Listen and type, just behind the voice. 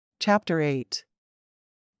Chapter 8.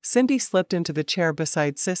 Cindy slipped into the chair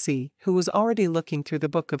beside Sissy, who was already looking through the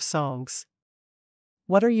book of songs.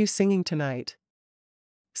 "What are you singing tonight?"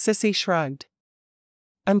 Sissy shrugged.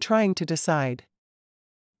 "I'm trying to decide."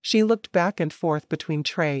 She looked back and forth between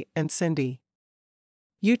Trey and Cindy.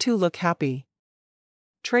 "You two look happy."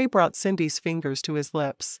 Trey brought Cindy's fingers to his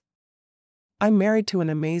lips. "I'm married to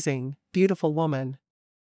an amazing, beautiful woman.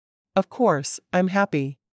 Of course, I'm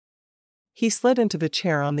happy." He slid into the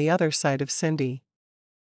chair on the other side of Cindy.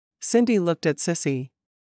 Cindy looked at Sissy.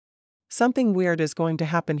 "Something weird is going to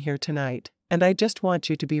happen here tonight, and I just want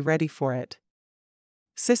you to be ready for it."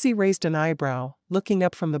 Sissy raised an eyebrow, looking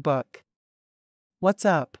up from the book. "What's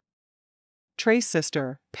up?" "Trey's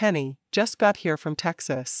sister, Penny, just got here from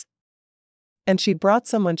Texas. And she brought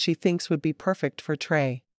someone she thinks would be perfect for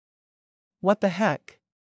Trey." "What the heck?"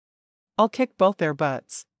 "I'll kick both their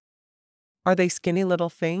butts." "Are they skinny little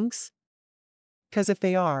things?" "'Cause if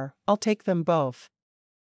they are, I'll take them both."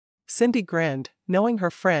 Cindy grinned, knowing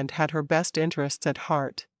her friend had her best interests at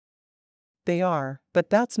heart. "They are, but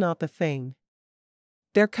that's not the thing.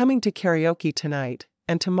 They're coming to karaoke tonight,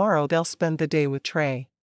 and tomorrow they'll spend the day with Trey."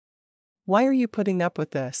 "Why are you putting up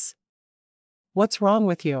with this? What's wrong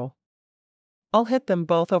with you?" "I'll hit them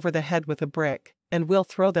both over the head with a brick, and we'll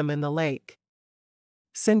throw them in the lake."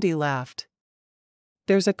 Cindy laughed.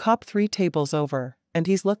 "There's a cop 3 tables over, and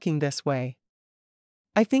he's looking this way.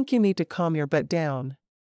 I think you need to calm your butt down.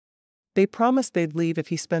 They promised they'd leave if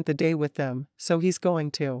he spent the day with them, so he's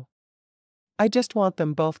going to. I just want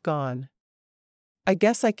them both gone." "I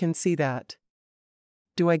guess I can see that.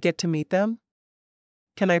 Do I get to meet them?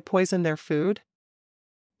 Can I poison their food?"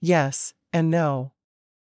 "Yes, and no.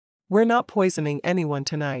 We're not poisoning anyone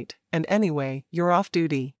tonight, and anyway, you're off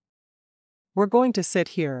duty. We're going to sit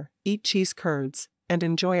here, eat cheese curds, and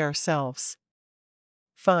enjoy ourselves."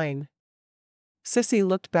 "Fine." Sissy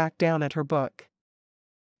looked back down at her book.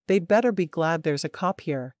 "They'd better be glad there's a cop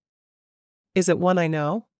here." "Is it one I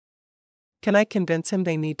know? Can I convince him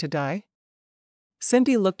they need to die?"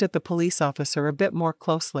 Cindy looked at the police officer a bit more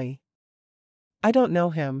closely. "I don't know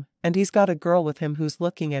him, and he's got a girl with him who's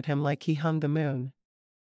looking at him like he hung the moon."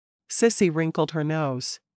 Sissy wrinkled her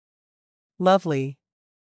nose. "Lovely.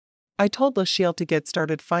 I told Lachelle to get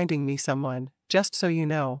started finding me someone, just so you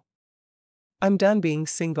know. I'm done being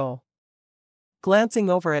single." Glancing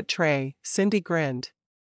over at Trey, Cindy grinned.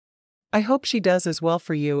 "I hope she does as well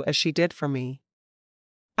for you as she did for me."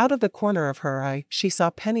 Out of the corner of her eye, she saw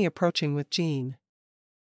Penny approaching with Jean.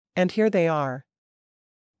 And here they are.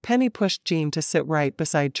 Penny pushed Jean to sit right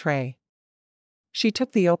beside Trey. She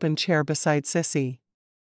took the open chair beside Sissy.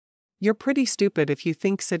 "You're pretty stupid if you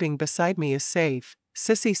think sitting beside me is safe,"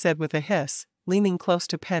 Sissy said with a hiss, leaning close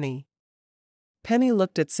to Penny. Penny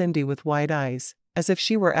looked at Cindy with wide eyes, as if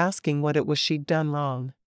she were asking what it was she'd done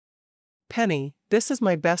wrong. "Penny, this is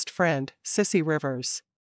my best friend, Sissy Rivers.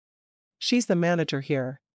 She's the manager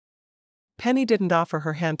here." Penny didn't offer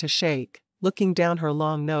her hand to shake, looking down her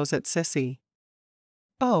long nose at Sissy.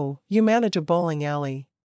 "Oh, you manage a bowling alley.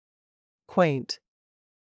 Quaint."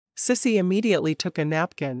 Sissy immediately took a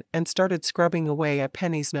napkin and started scrubbing away at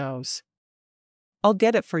Penny's nose. "I'll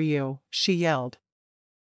get it for you," she yelled.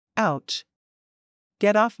 "Ouch.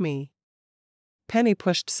 Get off me." Penny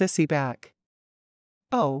pushed Sissy back.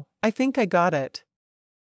 "Oh, I think I got it."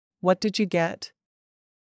 "What did you get?"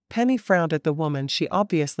 Penny frowned at the woman she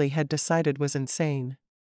obviously had decided was insane.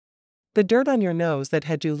 "The dirt on your nose that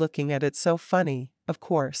had you looking at it so funny, of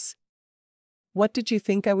course." "What did you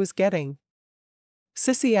think I was getting?"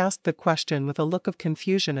 Sissy asked the question with a look of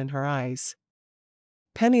confusion in her eyes.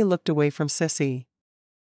 Penny looked away from Sissy.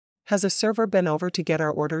 "Has a server been over to get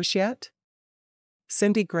our orders yet?"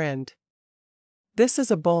 Cindy grinned. "This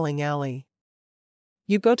is a bowling alley.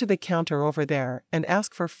 You go to the counter over there and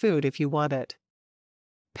ask for food if you want it."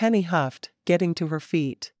 Penny huffed, getting to her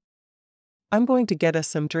feet. "I'm going to get us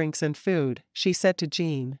some drinks and food," she said to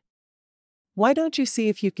Jean. "Why don't you see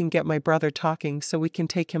if you can get my brother talking so we can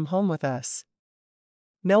take him home with us?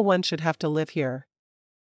 No one should have to live here."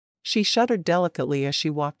 She shuddered delicately as she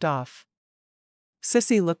walked off.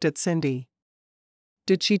 Sissy looked at Cindy.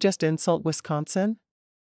 Did she just insult Wisconsin?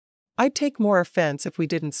 I'd take more offense if we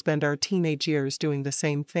didn't spend our teenage years doing the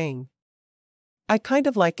same thing. I kind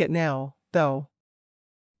of like it now, though.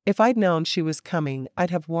 If I'd known she was coming, I'd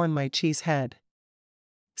have worn my cheese head.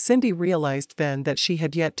 Cindy realized then that she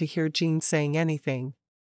had yet to hear Jean saying anything.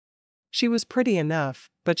 She was pretty enough,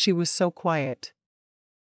 but she was so quiet.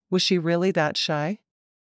 Was she really that shy?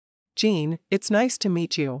 "Jean, it's nice to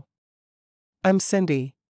meet you." "I'm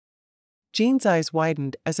Cindy." Jean's eyes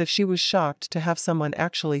widened as if she was shocked to have someone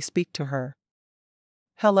actually speak to her.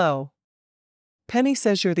 "Hello." Penny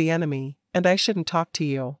says you're the enemy, and I shouldn't talk to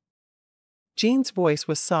you. Jean's voice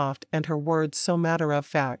was soft and her words so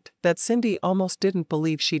matter-of-fact that Cindy almost didn't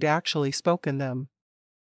believe she'd actually spoken them.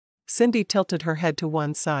 Cindy tilted her head to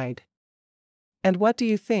one side. And what do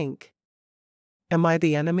you think? Am I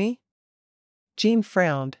the enemy? Jean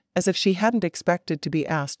frowned, as if she hadn't expected to be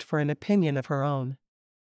asked for an opinion of her own.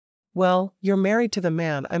 Well, you're married to the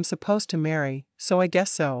man I'm supposed to marry, so I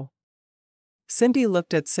guess so. Cindy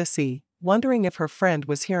looked at Sissy, wondering if her friend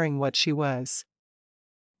was hearing what she was.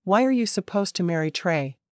 Why are you supposed to marry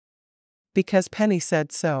Trey? Because Penny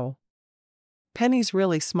said so. Penny's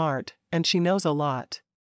really smart, and she knows a lot.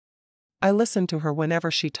 I listen to her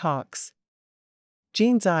whenever she talks.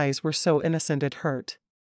 Jean's eyes were so innocent it hurt.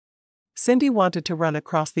 Cindy wanted to run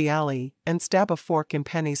across the alley and stab a fork in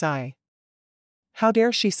Penny's eye. How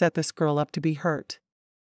dare she set this girl up to be hurt?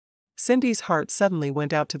 Cindy's heart suddenly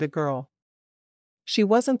went out to the girl. She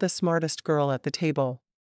wasn't the smartest girl at the table.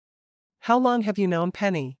 How long have you known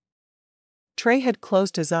Penny? Trey had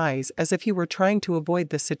closed his eyes as if he were trying to avoid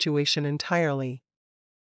the situation entirely.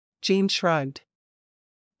 Jean shrugged.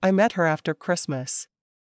 I met her after Christmas.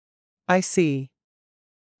 I see.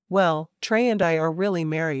 Well, Trey and I are really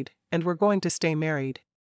married, and we're going to stay married.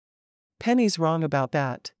 Penny's wrong about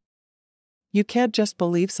that. You can't just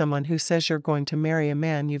believe someone who says you're going to marry a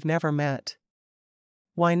man you've never met.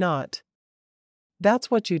 Why not?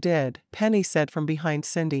 That's what you did, Penny said from behind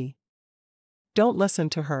Cindy. Don't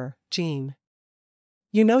listen to her, Jean.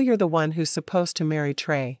 You know you're the one who's supposed to marry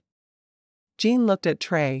Trey. Jean looked at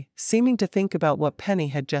Trey, seeming to think about what Penny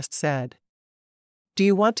had just said. Do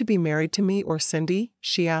you want to be married to me or Cindy?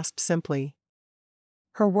 She asked simply.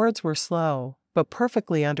 Her words were slow, but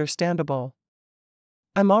perfectly understandable.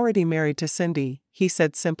 I'm already married to Cindy, he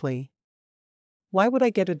said simply. Why would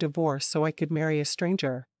I get a divorce so I could marry a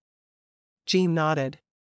stranger? Jean nodded.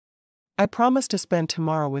 I promise to spend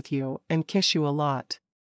tomorrow with you and kiss you a lot.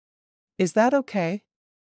 Is that okay?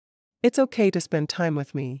 It's okay to spend time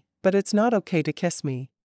with me, but it's not okay to kiss me.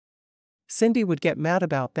 Cindy would get mad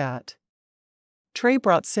about that. Trey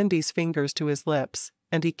brought Cindy's fingers to his lips,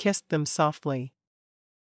 and he kissed them softly.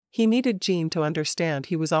 He needed Jean to understand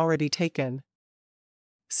he was already taken.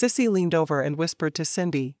 Sissy leaned over and whispered to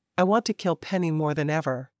Cindy, I want to kill Penny more than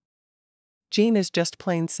ever. Jean is just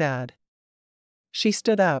plain sad. She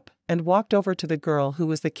stood up and walked over to the girl who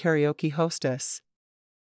was the karaoke hostess.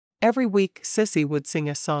 Every week Sissy would sing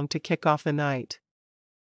a song to kick off the night.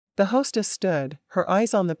 The hostess stood, her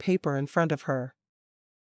eyes on the paper in front of her.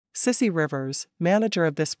 Sissy Rivers, manager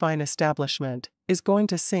of this fine establishment, is going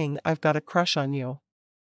to sing I've Got a Crush on You.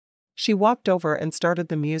 She walked over and started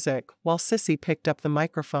the music while Sissy picked up the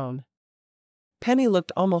microphone. Penny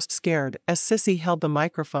looked almost scared as Sissy held the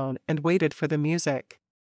microphone and waited for the music.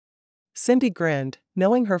 Cindy grinned,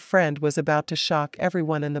 knowing her friend was about to shock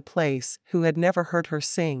everyone in the place who had never heard her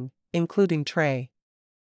sing, including Trey.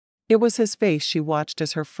 It was his face she watched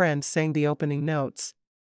as her friend sang the opening notes.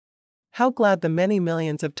 How glad the many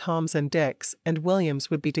millions of Toms and Dicks and Williams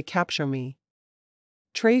would be to capture me.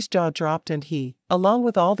 Trey's jaw dropped and he, along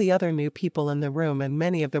with all the other new people in the room and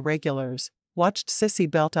many of the regulars, watched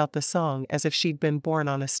Sissy belt out the song as if she'd been born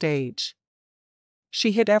on a stage.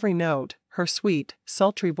 She hit every note, her sweet,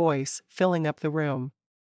 sultry voice filling up the room.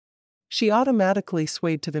 She automatically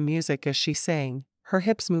swayed to the music as she sang, her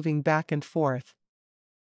hips moving back and forth.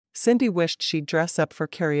 Cindy wished she'd dress up for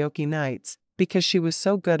karaoke nights, because she was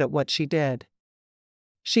so good at what she did.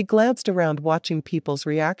 She glanced around watching people's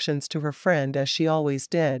reactions to her friend as she always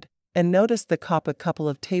did, and noticed the cop a couple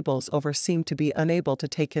of tables over seemed to be unable to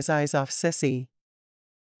take his eyes off Sissy.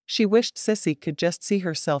 She wished Sissy could just see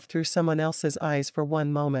herself through someone else's eyes for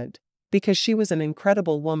one moment, because she was an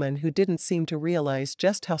incredible woman who didn't seem to realize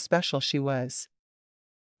just how special she was.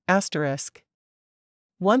 Asterisk.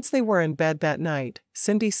 Once they were in bed that night,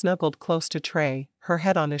 Cindy snuggled close to Trey, her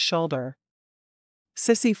head on his shoulder.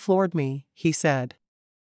 Sissy floored me, he said.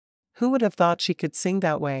 Who would have thought she could sing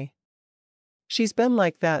that way? She's been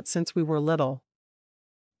like that since we were little.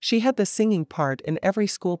 She had the singing part in every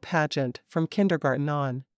school pageant from kindergarten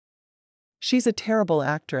on. She's a terrible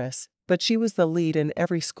actress, but she was the lead in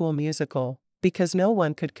every school musical, because no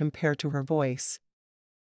one could compare to her voice.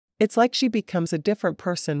 It's like she becomes a different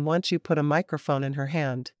person once you put a microphone in her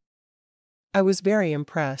hand. I was very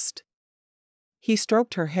impressed. He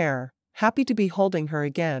stroked her hair, happy to be holding her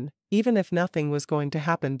again, even if nothing was going to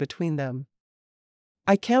happen between them.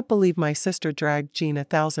 I can't believe my sister dragged Jean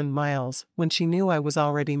 1,000 miles when she knew I was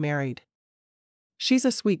already married. She's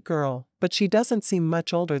a sweet girl, but she doesn't seem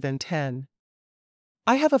much older than 10.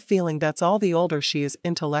 I have a feeling that's all the older she is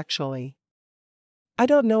intellectually. I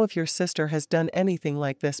don't know if your sister has done anything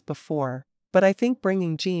like this before, but I think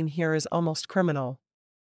bringing Jean here is almost criminal.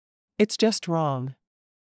 It's just wrong.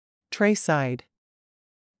 Trey sighed.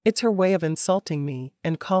 It's her way of insulting me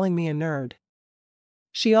and calling me a nerd.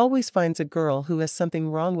 She always finds a girl who has something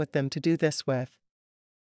wrong with them to do this with.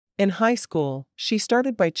 In high school, she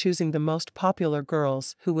started by choosing the most popular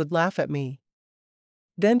girls who would laugh at me.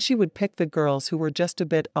 Then she would pick the girls who were just a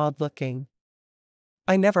bit odd-looking.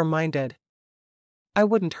 I never minded. I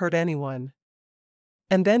wouldn't hurt anyone.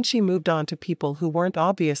 And then she moved on to people who weren't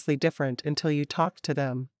obviously different until you talked to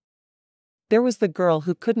them. There was the girl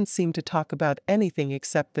who couldn't seem to talk about anything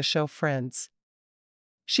except the show Friends.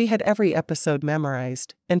 She had every episode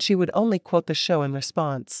memorized, and she would only quote the show in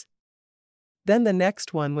response. Then the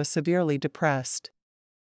next one was severely depressed.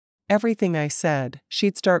 Everything I said,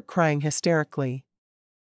 she'd start crying hysterically.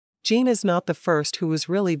 Jean is not the first who was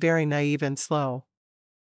really very naive and slow.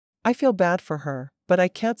 I feel bad for her, but I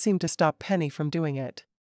can't seem to stop Penny from doing it.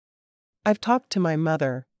 I've talked to my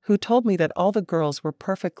mother, who told me that all the girls were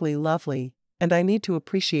perfectly lovely, and I need to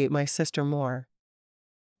appreciate my sister more.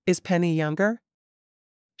 Is Penny younger?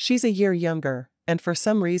 She's a year younger, and for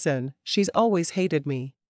some reason, she's always hated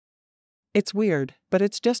me. It's weird, but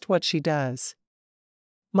it's just what she does.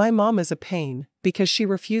 My mom is a pain, because she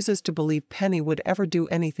refuses to believe Penny would ever do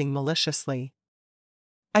anything maliciously.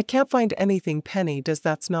 I can't find anything Penny does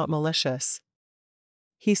that's not malicious.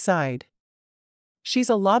 He sighed. She's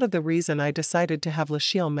a lot of the reason I decided to have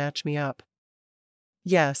Lachelle match me up.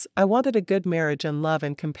 Yes, I wanted a good marriage and love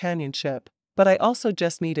and companionship, but I also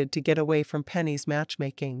just needed to get away from Penny's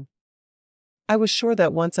matchmaking. I was sure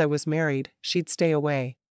that once I was married, she'd stay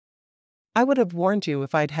away. I would have warned you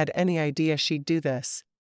if I'd had any idea she'd do this.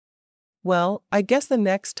 Well, I guess the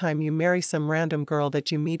next time you marry some random girl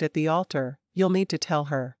that you meet at the altar, you'll need to tell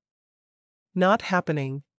her. Not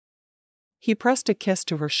happening. He pressed a kiss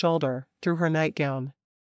to her shoulder, through her nightgown.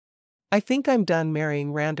 I think I'm done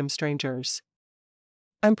marrying random strangers.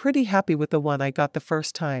 I'm pretty happy with the one I got the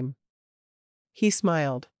first time. He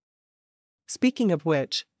smiled. Speaking of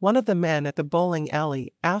which, one of the men at the bowling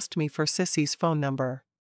alley asked me for Sissy's phone number.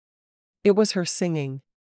 It was her singing.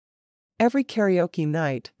 Every karaoke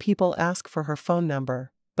night, people ask for her phone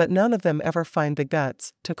number, but none of them ever find the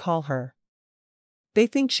guts to call her. They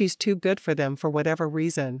think she's too good for them for whatever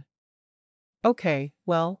reason. Okay,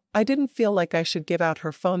 well, I didn't feel like I should give out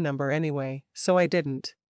her phone number anyway, so I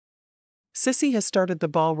didn't. Sissy has started the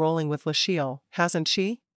ball rolling with Lachelle, hasn't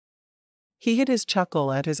she? He hid his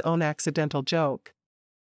chuckle at his own accidental joke.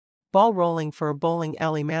 Ball rolling for a bowling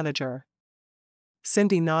alley manager.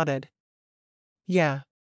 Cindy nodded. Yeah.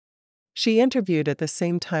 She interviewed at the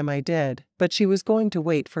same time I did, but she was going to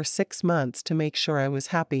wait for 6 months to make sure I was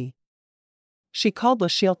happy. She called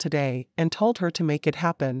Lachelle today and told her to make it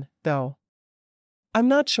happen, though. I'm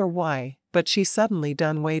not sure why, but she's suddenly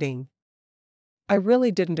done waiting. I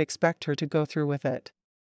really didn't expect her to go through with it.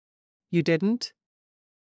 You didn't?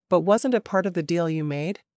 But wasn't it part of the deal you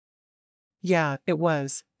made? Yeah, it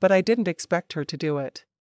was, but I didn't expect her to do it.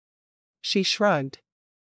 She shrugged.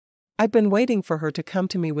 I've been waiting for her to come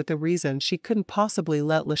to me with the reason she couldn't possibly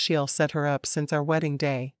let Lachelle set her up since our wedding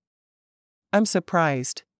day. I'm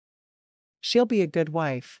surprised. She'll be a good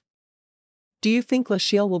wife. Do you think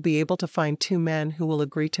Lachelle will be able to find 2 men who will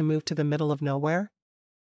agree to move to the middle of nowhere?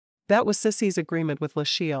 That was Sissy's agreement with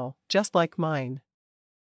Lachelle, just like mine.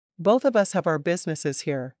 Both of us have our businesses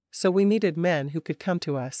here, so we needed men who could come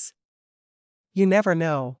to us. You never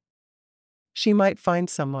know. She might find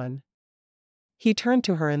someone. He turned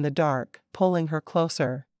to her in the dark, pulling her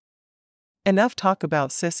closer. Enough talk about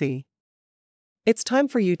Sissy. It's time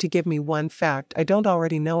for you to give me one fact I don't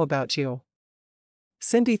already know about you.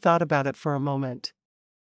 Cindy thought about it for a moment.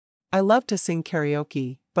 I love to sing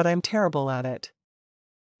karaoke, but I'm terrible at it.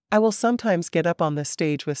 I will sometimes get up on the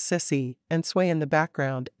stage with Sissy and sway in the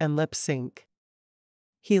background and lip sync.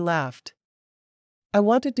 He laughed. I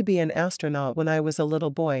wanted to be an astronaut when I was a little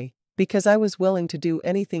boy, because I was willing to do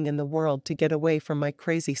anything in the world to get away from my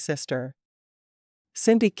crazy sister.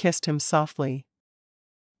 Cindy kissed him softly.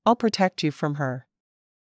 I'll protect you from her.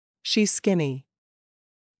 She's skinny.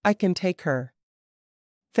 I can take her.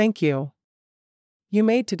 Thank you. You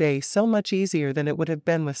made today so much easier than it would have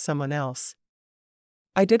been with someone else.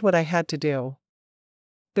 I did what I had to do.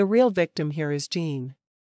 The real victim here is Jean.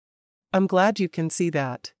 I'm glad you can see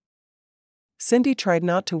that. Cindy tried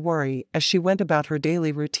not to worry as she went about her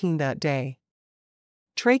daily routine that day.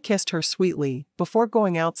 Trey kissed her sweetly before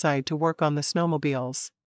going outside to work on the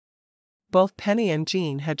snowmobiles. Both Penny and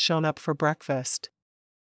Jean had shown up for breakfast.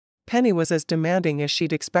 Penny was as demanding as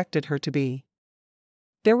she'd expected her to be.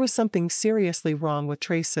 There was something seriously wrong with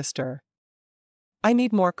Trey's sister. I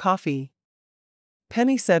need more coffee.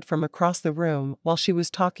 Penny said from across the room while she was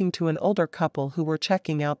talking to an older couple who were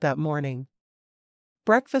checking out that morning.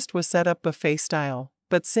 Breakfast was set up buffet style,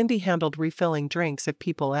 but Cindy handled refilling drinks if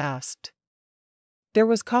people asked. There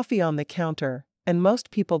was coffee on the counter, and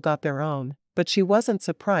most people got their own, but she wasn't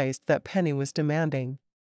surprised that Penny was demanding.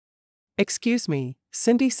 "Excuse me,"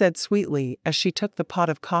 Cindy said sweetly as she took the pot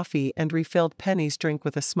of coffee and refilled Penny's drink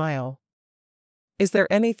with a smile. "Is there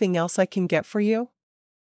anything else I can get for you?"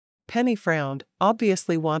 Penny frowned,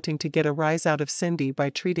 obviously wanting to get a rise out of Cindy by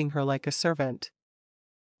treating her like a servant.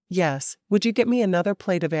 "Yes, would you get me another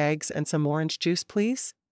plate of eggs and some orange juice,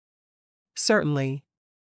 please?" "Certainly."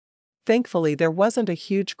 Thankfully, there wasn't a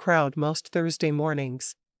huge crowd most Thursday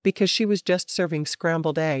mornings, because she was just serving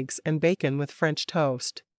scrambled eggs and bacon with French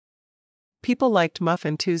toast. People liked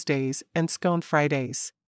Muffin Tuesdays and Scone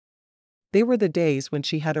Fridays. They were the days when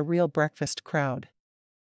she had a real breakfast crowd.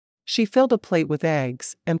 She filled a plate with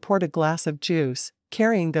eggs and poured a glass of juice,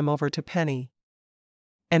 carrying them over to Penny.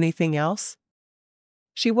 "Anything else?"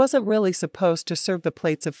 She wasn't really supposed to serve the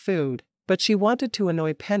plates of food, but she wanted to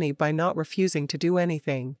annoy Penny by not refusing to do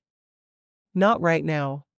anything. "Not right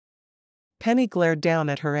now." Penny glared down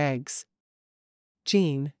at her eggs.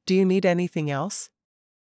 "Jean, do you need anything else?"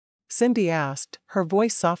 Cindy asked, her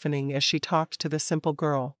voice softening as she talked to the simple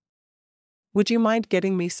girl. "Would you mind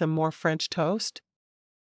getting me some more French toast?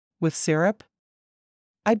 With syrup?"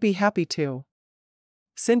 "I'd be happy to."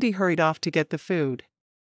 Cindy hurried off to get the food.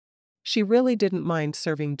 She really didn't mind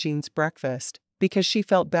serving Jean's breakfast, because she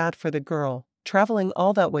felt bad for the girl, traveling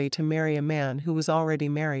all that way to marry a man who was already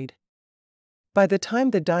married. By the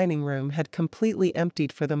time the dining room had completely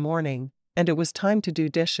emptied for the morning, and it was time to do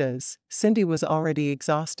dishes, Cindy was already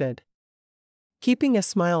exhausted. Keeping a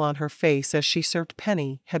smile on her face as she served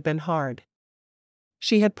Penny had been hard.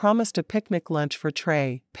 She had promised a picnic lunch for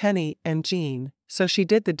Trey, Penny, and Jean, so she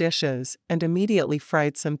did the dishes and immediately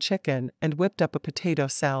fried some chicken and whipped up a potato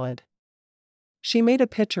salad. She made a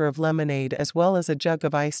pitcher of lemonade as well as a jug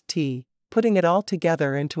of iced tea, putting it all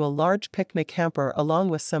together into a large picnic hamper along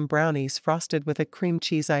with some brownies frosted with a cream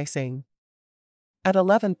cheese icing. At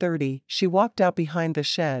 11:30, she walked out behind the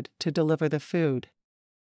shed to deliver the food.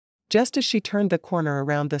 Just as she turned the corner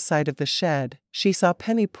around the side of the shed, she saw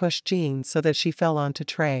Penny push Jean so that she fell onto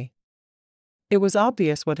Trey. It was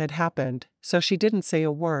obvious what had happened, so she didn't say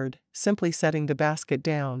a word, simply setting the basket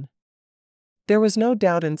down. There was no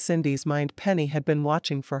doubt in Cindy's mind Penny had been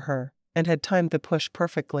watching for her, and had timed the push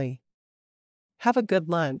perfectly. "Have a good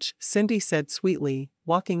lunch," Cindy said sweetly,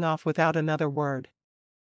 walking off without another word.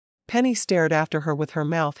 Penny stared after her with her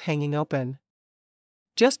mouth hanging open.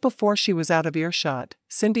 Just before she was out of earshot,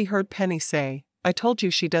 Cindy heard Penny say, "I told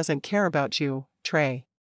you she doesn't care about you, Trey."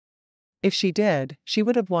 If she did, she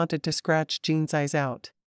would have wanted to scratch Jean's eyes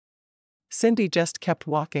out. Cindy just kept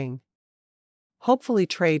walking. Hopefully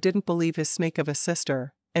Trey didn't believe his snake of a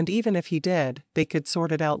sister, and even if he did, they could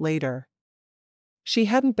sort it out later. She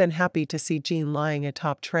hadn't been happy to see Jean lying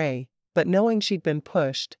atop Trey, but knowing she'd been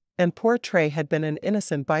pushed, and poor Trey had been an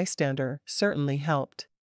innocent bystander, certainly helped.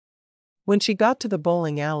 When she got to the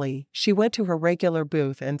bowling alley, she went to her regular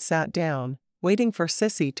booth and sat down, waiting for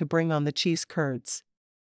Sissy to bring on the cheese curds.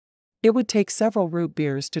 It would take several root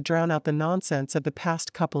beers to drown out the nonsense of the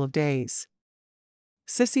past couple of days.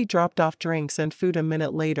 Sissy dropped off drinks and food a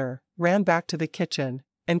minute later, ran back to the kitchen,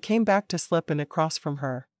 and came back to slip in across from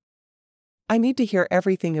her. "I need to hear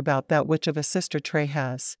everything about that witch of a sister Trey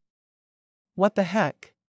has." "What the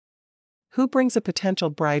heck? Who brings a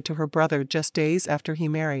potential bride to her brother just days after he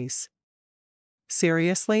marries?"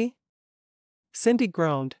 "Seriously?" Cindy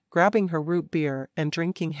groaned, grabbing her root beer and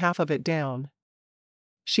drinking half of it down.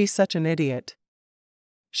 She's such an idiot.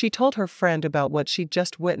 She told her friend about what she'd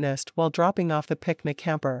just witnessed while dropping off the picnic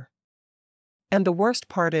hamper. "And the worst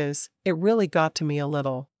part is, it really got to me a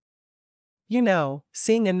little. You know,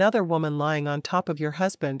 seeing another woman lying on top of your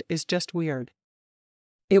husband is just weird."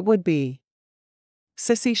 "It would be."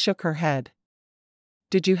 Sissy shook her head.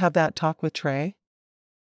 "Did you have that talk with Trey?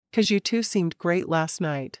 'Cause you two seemed great last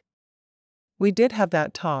night." "We did have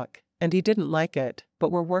that talk, and he didn't like it, but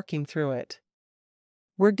we're working through it.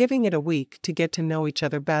 We're giving it a week to get to know each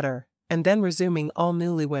other better, and then resuming all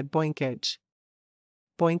newlywed boinkage."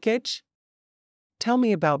 "Boinkage? Tell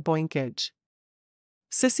me about boinkage."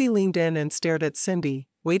 Sissy leaned in and stared at Cindy,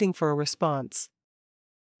 waiting for a response.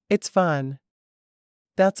 "It's fun.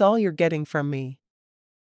 That's all you're getting from me."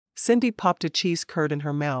 Cindy popped a cheese curd in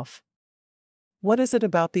her mouth. "What is it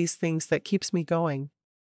about these things that keeps me going?"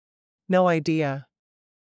 "No idea.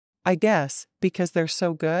 I guess, because they're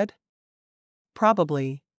so good?"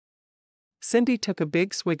 "Probably." Cindy took a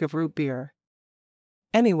big swig of root beer.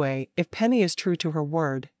 Anyway, if Penny is true to her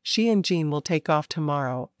word, she and Jean will take off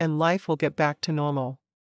tomorrow and life will get back to normal.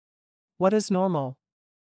 What is normal?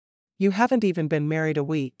 You haven't even been married a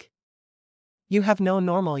week. You have no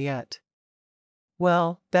normal yet.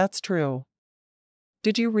 Well, that's true.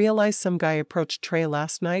 Did you realize some guy approached Trey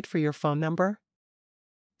last night for your phone number?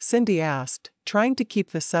 Cindy asked, trying to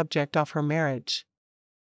keep the subject off her marriage.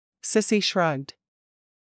 Sissy shrugged.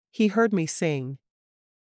 He heard me sing.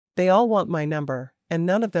 They all want my number, and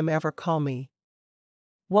none of them ever call me.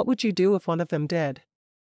 What would you do if one of them did?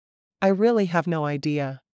 I really have no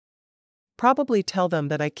idea. Probably tell them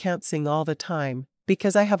that I can't sing all the time,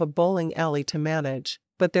 because I have a bowling alley to manage,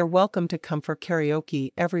 but they're welcome to come for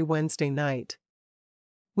karaoke every Wednesday night.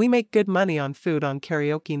 We make good money on food on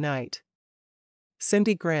karaoke night.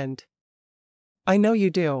 Cindy grinned. I know you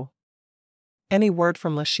do. Any word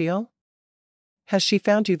from Lachelle? Has she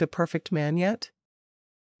found you the perfect man yet?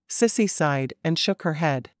 Sissy sighed and shook her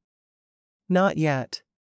head. Not yet.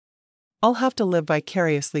 I'll have to live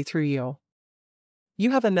vicariously through you.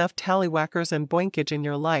 You have enough tallywhackers and boinkage in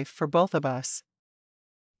your life for both of us.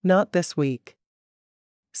 Not this week.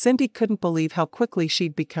 Cindy couldn't believe how quickly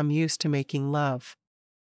she'd become used to making love.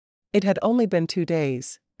 It had only been 2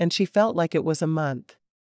 days, and she felt like it was a month.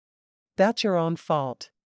 That's your own fault.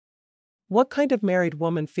 What kind of married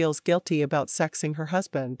woman feels guilty about sexing her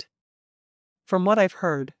husband? From what I've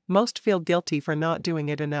heard, most feel guilty for not doing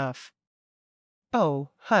it enough. Oh,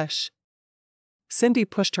 hush. Cindy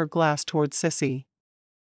pushed her glass toward Sissy.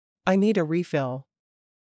 I need a refill.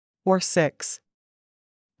 Or 6.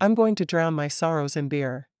 I'm going to drown my sorrows in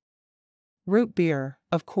beer. Root beer,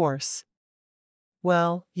 of course.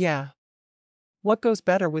 Well, yeah. What goes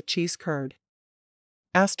better with cheese curd?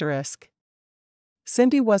 Asterisk.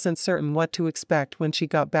 Cindy wasn't certain what to expect when she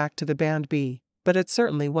got back to the Band B, but it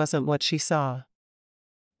certainly wasn't what she saw.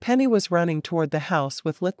 Penny was running toward the house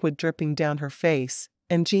with liquid dripping down her face,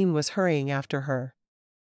 and Jean was hurrying after her.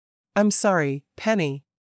 I'm sorry, Penny.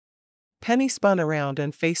 Penny spun around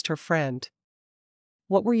and faced her friend.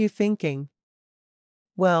 What were you thinking?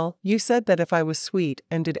 Well, you said that if I was sweet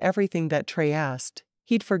and did everything that Trey asked,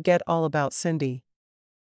 he'd forget all about Cindy.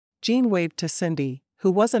 Jean waved to Cindy,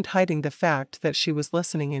 who wasn't hiding the fact that she was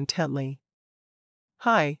listening intently.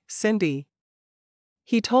 Hi, Cindy.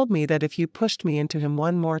 He told me that if you pushed me into him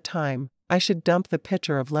one more time, I should dump the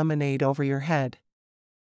pitcher of lemonade over your head.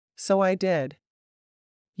 So I did.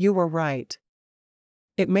 You were right.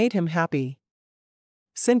 It made him happy.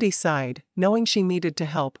 Cindy sighed, knowing she needed to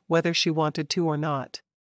help whether she wanted to or not.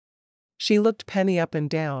 She looked Penny up and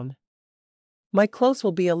down. My clothes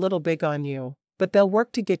will be a little big on you, but they'll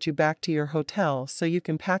work to get you back to your hotel so you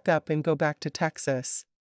can pack up and go back to Texas.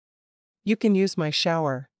 You can use my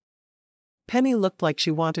shower. Penny looked like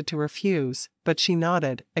she wanted to refuse, but she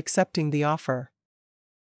nodded, accepting the offer.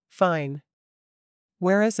 Fine.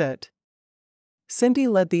 Where is it? Cindy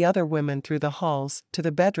led the other women through the halls to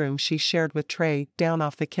the bedroom she shared with Trey down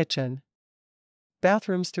off the kitchen.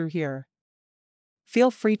 Bathrooms through here.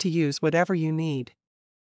 Feel free to use whatever you need.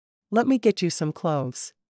 Let me get you some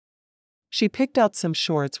clothes. She picked out some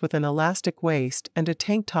shorts with an elastic waist and a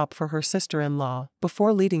tank top for her sister-in-law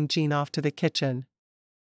before leading Jean off to the kitchen.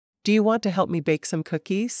 Do you want to help me bake some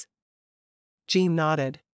cookies? Jean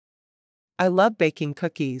nodded. I love baking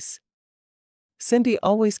cookies. Cindy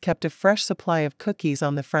always kept a fresh supply of cookies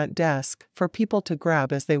on the front desk for people to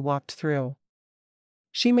grab as they walked through.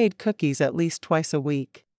 She made cookies at least twice a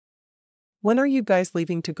week. When are you guys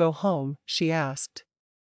leaving to go home? She asked.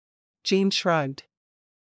 Jean shrugged.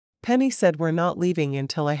 Penny said we're not leaving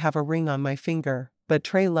until I have a ring on my finger, but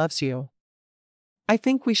Trey loves you. I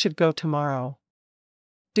think we should go tomorrow.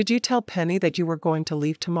 Did you tell Penny that you were going to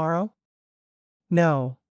leave tomorrow?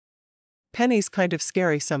 No. Penny's kind of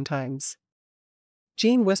scary sometimes.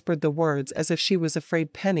 Jean whispered the words as if she was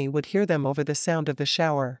afraid Penny would hear them over the sound of the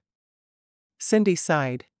shower. Cindy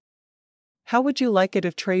sighed. How would you like it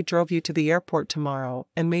if Trey drove you to the airport tomorrow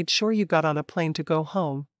and made sure you got on a plane to go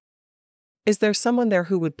home? Is there someone there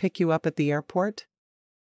who would pick you up at the airport?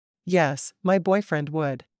 Yes, my boyfriend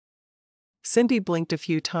would. Cindy blinked a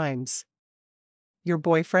few times. Your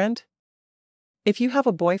boyfriend? If you have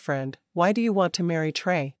a boyfriend, why do you want to marry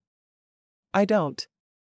Trey? I don't.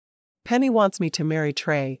 Penny wants me to marry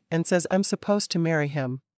Trey and says I'm supposed to marry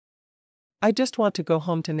him. I just want to go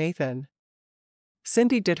home to Nathan.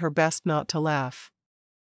 Cindy did her best not to laugh.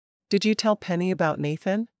 Did you tell Penny about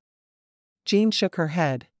Nathan? Jean shook her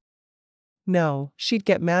head. No, she'd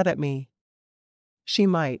get mad at me. She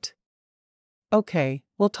might. Okay,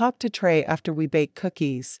 we'll talk to Trey after we bake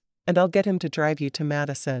cookies, and I'll get him to drive you to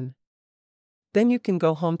Madison. Then you can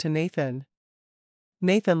go home to Nathan.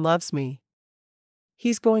 Nathan loves me.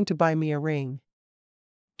 He's going to buy me a ring.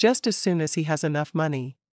 Just as soon as he has enough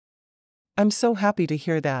money. I'm so happy to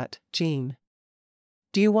hear that, Jean.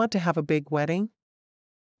 Do you want to have a big wedding?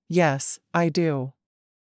 Yes, I do.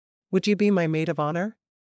 Would you be my maid of honor?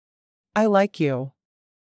 I like you.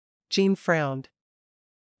 Jean frowned.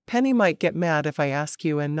 Penny might get mad if I ask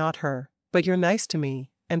you and not her, but you're nice to me,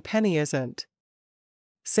 and Penny isn't.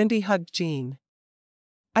 Cindy hugged Jean.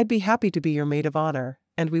 I'd be happy to be your maid of honor,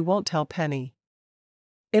 and we won't tell Penny.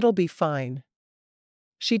 It'll be fine.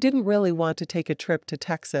 She didn't really want to take a trip to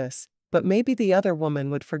Texas, but maybe the other woman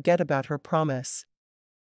would forget about her promise.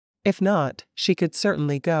 If not, she could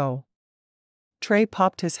certainly go. Trey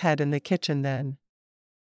popped his head in the kitchen then.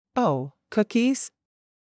 Oh, cookies?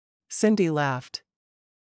 Cindy laughed.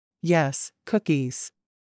 Yes, cookies.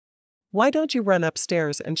 Why don't you run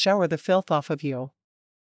upstairs and shower the filth off of you?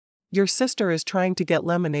 Your sister is trying to get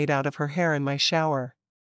lemonade out of her hair in my shower.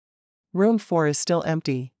 Room 4 is still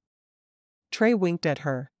empty. Trey winked at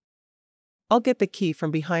her. I'll get the key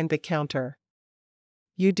from behind the counter.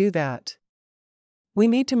 You do that. We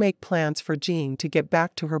need to make plans for Jean to get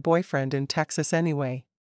back to her boyfriend in Texas anyway.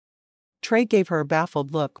 Trey gave her a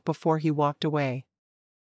baffled look before he walked away.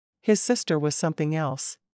 His sister was something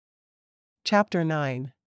else. Chapter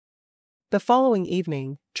 9. The following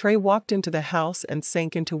evening, Trey walked into the house and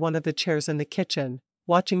sank into one of the chairs in the kitchen,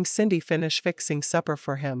 watching Cindy finish fixing supper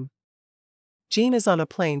for him. Jean is on a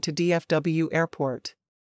plane to DFW Airport.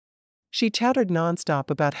 She chattered nonstop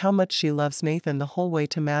about how much she loves Nathan the whole way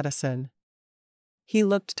to Madison. He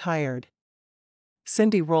looked tired.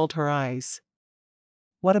 Cindy rolled her eyes.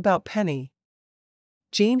 What about Penny?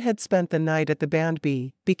 Jean had spent the night at the Band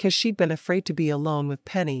B because she'd been afraid to be alone with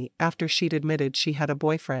Penny after she'd admitted she had a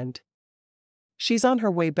boyfriend. She's on her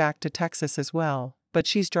way back to Texas as well, but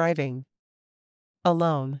she's driving.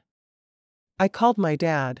 Alone. I called my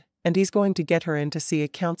dad, and he's going to get her in to see a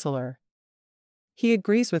counselor. He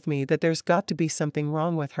agrees with me that there's got to be something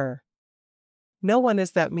wrong with her. No one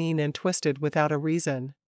is that mean and twisted without a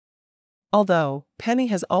reason. Although, Penny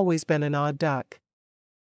has always been an odd duck.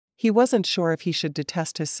 He wasn't sure if he should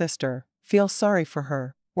detest his sister, feel sorry for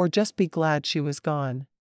her, or just be glad she was gone.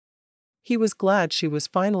 He was glad she was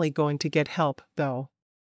finally going to get help, though.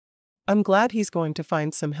 I'm glad he's going to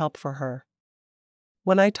find some help for her.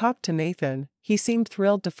 When I talked to Nathan, he seemed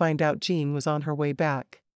thrilled to find out Jean was on her way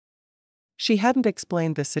back. She hadn't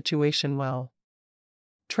explained the situation well.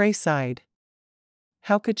 Trey sighed.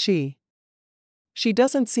 How could she? She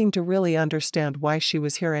doesn't seem to really understand why she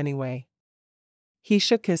was here anyway. He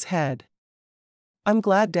shook his head. I'm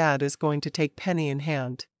glad Dad is going to take Penny in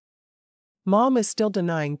hand. Mom is still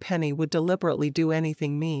denying Penny would deliberately do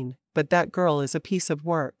anything mean, but that girl is a piece of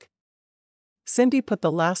work. Cindy put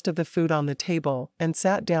the last of the food on the table and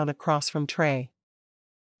sat down across from Trey.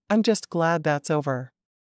 I'm just glad that's over.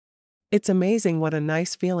 It's amazing what a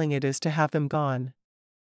nice feeling it is to have them gone.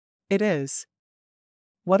 It is.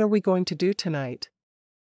 What are we going to do tonight?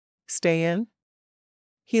 Stay in?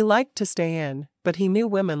 He liked to stay in, but he knew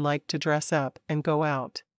women liked to dress up and go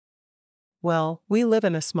out. Well, we live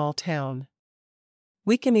in a small town.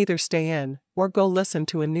 We can either stay in, or go listen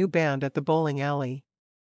to a new band at the bowling alley.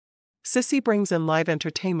 Sissy brings in live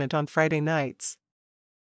entertainment on Friday nights.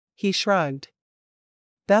 He shrugged.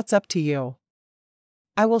 That's up to you.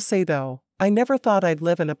 I will say though, I never thought I'd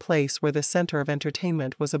live in a place where the center of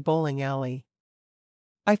entertainment was a bowling alley.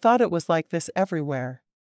 I thought it was like this everywhere.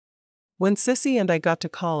 When Sissy and I got to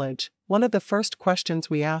college, one of the first questions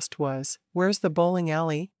we asked was, "Where's the bowling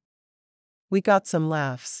alley?" We got some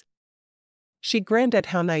laughs. She grinned at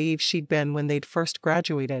how naive she'd been when they'd first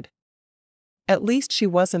graduated. At least she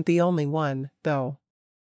wasn't the only one, though.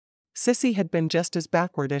 Sissy had been just as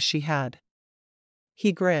backward as she had.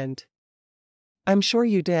 He grinned. I'm sure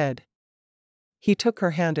you did. He took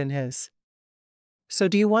her hand in his. So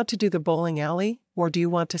do you want to do the bowling alley, or do you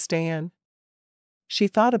want to stay in? She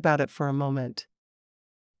thought about it for a moment.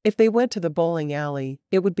 If they went to the bowling alley,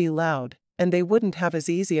 it would be loud, and they wouldn't have as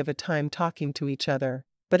easy of a time talking to each other,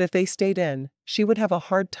 but if they stayed in, she would have a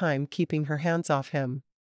hard time keeping her hands off him.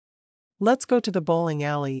 Let's go to the bowling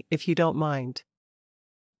alley if you don't mind.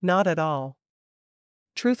 Not at all.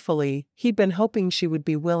 Truthfully, he'd been hoping she would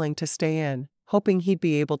be willing to stay in, hoping he'd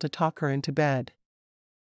be able to talk her into bed.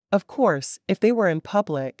 Of course, if they were in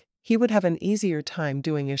public, he would have an easier time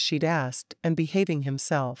doing as she'd asked and behaving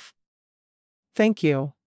himself. Thank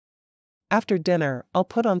you. After dinner, I'll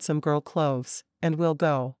put on some girl clothes, and we'll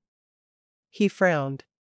go. He frowned.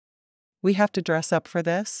 We have to dress up for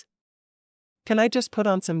this? Can I just put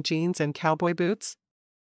on some jeans and cowboy boots?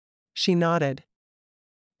 She nodded.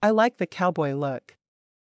 I like the cowboy look.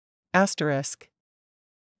 Asterisk.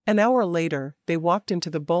 An hour later, they walked into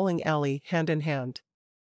the bowling alley hand in hand.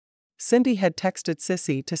 Cindy had texted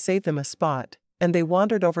Sissy to save them a spot, and they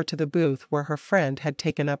wandered over to the booth where her friend had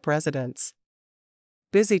taken up residence.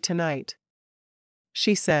 "Busy tonight,"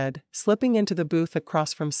 she said, slipping into the booth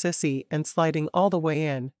across from Sissy and sliding all the way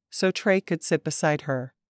in, so Trey could sit beside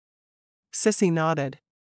her. Sissy nodded.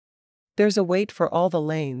 "There's a wait for all the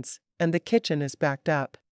lanes, and the kitchen is backed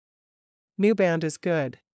up." "New band is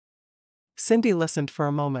good." Cindy listened for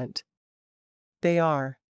a moment. "They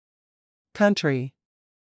are country."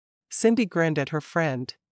 Cindy grinned at her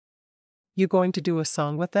friend. "You going to do a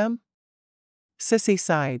song with them?" Sissy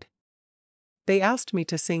sighed. "They asked me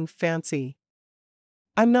to sing Fancy.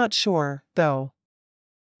 I'm not sure, though."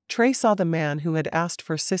 Trey saw the man who had asked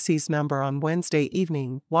for Sissy's number on Wednesday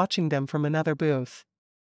evening watching them from another booth.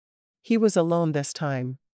 He was alone this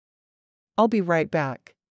time. "I'll be right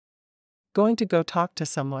back. Going to go talk to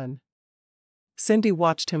someone." Cindy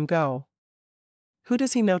watched him go. "Who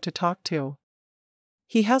does he know to talk to?"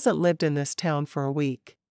 "He hasn't lived in this town for a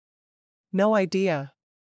week." "No idea."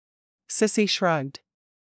 Sissy shrugged.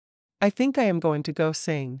 "I think I am going to go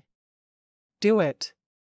sing." "Do it."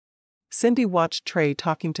 Cindy watched Trey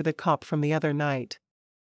talking to the cop from the other night.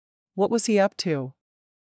 What was he up to?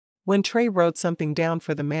 When Trey wrote something down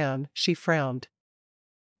for the man, she frowned.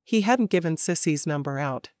 He hadn't given Sissy's number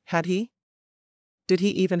out, had he? Did he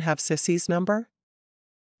even have Sissy's number?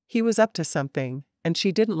 He was up to something, and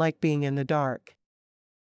she didn't like being in the dark.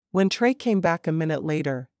 When Trey came back a minute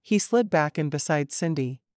later, he slid back in beside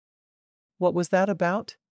Cindy. "What was that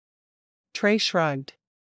about?" Trey shrugged.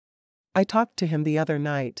 "I talked to him the other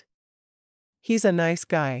night. He's a nice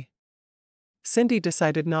guy." Cindy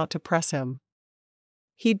decided not to press him.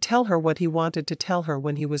 He'd tell her what he wanted to tell her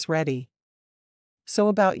when he was ready. "So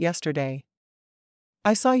about yesterday.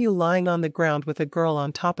 I saw you lying on the ground with a girl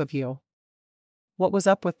on top of you. What was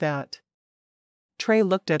up with that?" Trey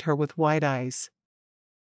looked at her with wide eyes.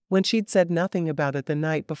 When she'd said nothing about it the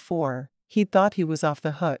night before, he'd thought he was off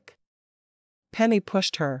the hook. Penny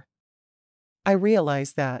pushed her. "I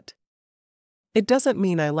realize that. It doesn't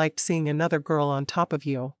mean I liked seeing another girl on top of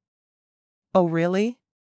you." "Oh really?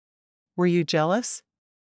 Were you jealous?"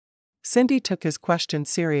 Cindy took his question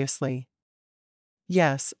seriously.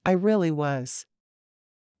 "Yes, I really was.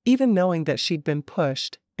 Even knowing that she'd been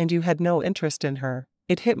pushed, and you had no interest in her,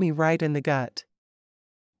 it hit me right in the gut."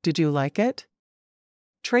 "Did you like it?"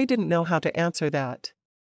 Trey didn't know how to answer that.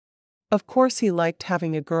 Of course he liked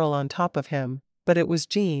having a girl on top of him, but it was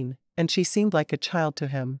Jean, and she seemed like a child to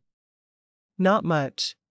him. "Not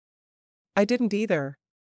much." "I didn't either."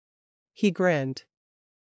 He grinned.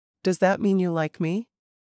 "Does that mean you like me?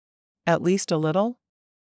 At least a little?"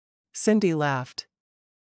 Cindy laughed.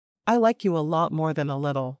 "I like you a lot more than a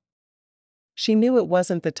little." She knew it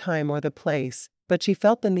wasn't the time or the place, but she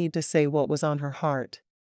felt the need to say what was on her heart.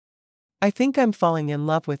 "I think I'm falling in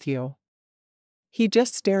love with you." He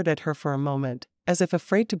just stared at her for a moment, as if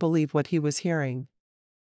afraid to believe what he was hearing.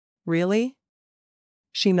 "Really?"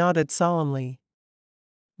 She nodded solemnly.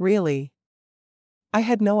 "Really. I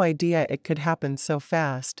had no idea it could happen so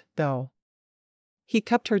fast, though." He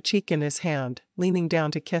cupped her cheek in his hand, leaning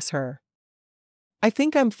down to kiss her. "I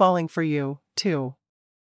think I'm falling for you, too.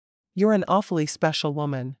 You're an awfully special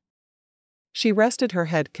woman." She rested her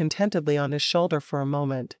head contentedly on his shoulder for a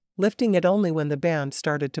moment, lifting it only when the band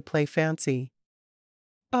started to play Fancy.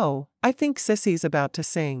 "Oh, I think Sissy's about to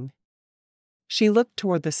sing." She looked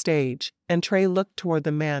toward the stage, and Trey looked toward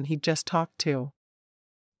the man he'd just talked to.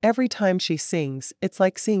 "Every time she sings, it's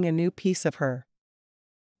like seeing a new piece of her.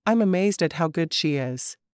 I'm amazed at how good she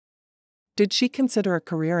is." "Did she consider a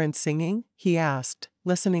career in singing?" he asked,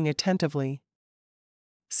 listening attentively.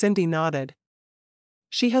 Cindy nodded.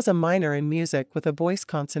 "She has a minor in music with a voice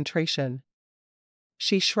concentration."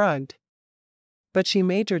 She shrugged. "But she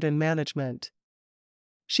majored in management.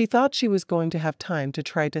 She thought she was going to have time to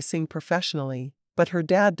try to sing professionally, but her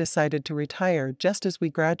dad decided to retire just as we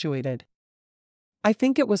graduated. I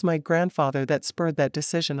think it was my grandfather that spurred that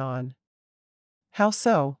decision on." "How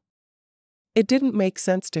so?" It didn't make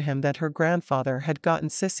sense to him that her grandfather had gotten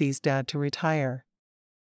Sissy's dad to retire.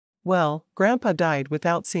 "Well, Grandpa died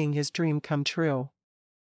without seeing his dream come true.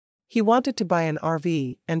 He wanted to buy an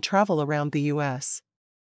RV and travel around the U.S.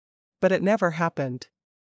 But it never happened.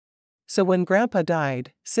 So when Grandpa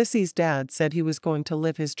died, Sissy's dad said he was going to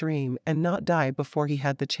live his dream and not die before he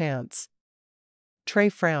had the chance." Trey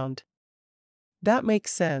frowned. "That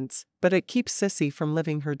makes sense, but it keeps Sissy from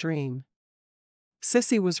living her dream."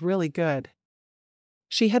 Sissy was really good.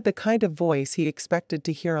 She had the kind of voice he expected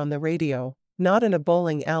to hear on the radio, not in a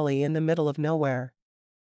bowling alley in the middle of nowhere.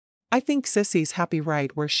 "I think Sissy's happy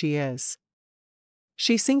right where she is."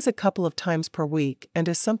 She sings a couple of times per week and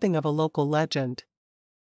is something of a local legend.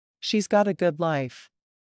 She's got a good life.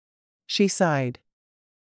 She sighed.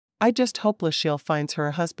 I just hope Lachelle finds her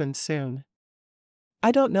a husband soon.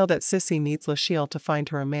 I don't know that Sissy needs Lachelle to find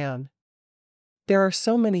her a man. There are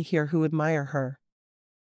so many here who admire her.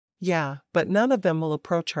 Yeah, but none of them will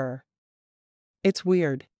approach her. It's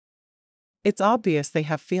weird. It's obvious they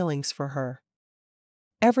have feelings for her.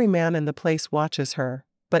 Every man in the place watches her,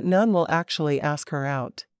 but none will actually ask her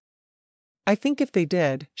out. I think if they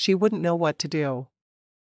did, she wouldn't know what to do.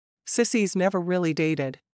 Sissy's never really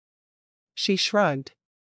dated. She shrugged.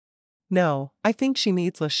 No, I think she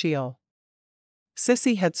needs Lachelle.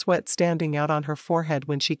 Sissy had sweat standing out on her forehead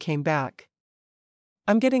when she came back.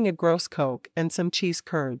 I'm getting a gross Coke and some cheese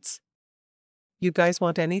curds. You guys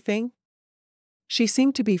want anything? She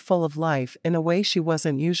seemed to be full of life in a way she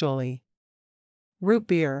wasn't usually. Root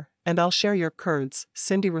beer, and I'll share your curds,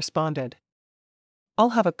 Cindy responded.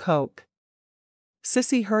 I'll have a Coke.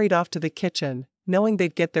 Sissy hurried off to the kitchen, knowing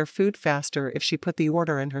they'd get their food faster if she put the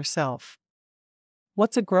order in herself.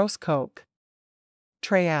 What's a gross Coke?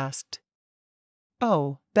 Trey asked.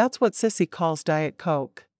 Oh, that's what Sissy calls Diet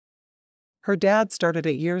Coke. Her dad started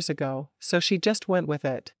it years ago, so she just went with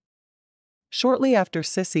it. Shortly after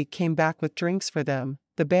Sissy came back with drinks for them,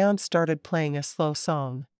 the band started playing a slow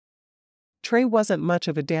song. Trey wasn't much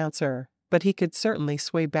of a dancer, but he could certainly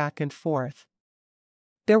sway back and forth.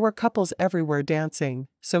 There were couples everywhere dancing,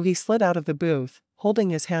 so he slid out of the booth, holding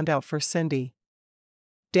his hand out for Cindy.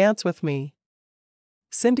 Dance with me.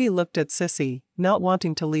 Cindy looked at Sissy, not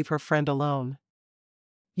wanting to leave her friend alone.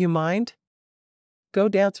 You mind? Go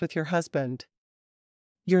dance with your husband.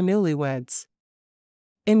 You're newlyweds.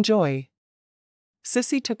 Enjoy.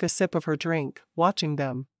 Sissy took a sip of her drink, watching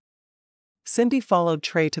them. Cindy followed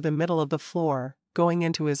Trey to the middle of the floor, going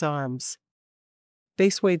into his arms. They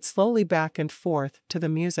swayed slowly back and forth to the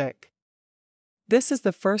music. This is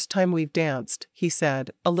the first time we've danced, he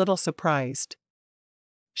said, a little surprised.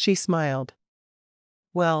 She smiled.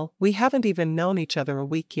 Well, we haven't even known each other a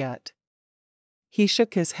week yet. He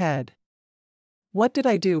shook his head. What did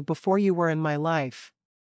I do before you were in my life?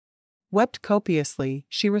 Wept copiously,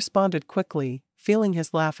 she responded quickly, feeling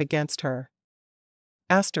his laugh against her.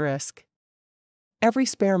 Asterisk. Every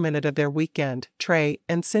spare minute of their weekend, Trey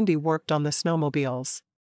and Cindy worked on the snowmobiles.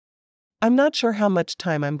 I'm not sure how much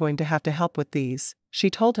time I'm going to have to help with these,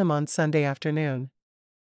 she told him on Sunday afternoon.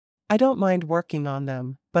 I don't mind working on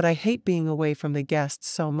them, but I hate being away from the guests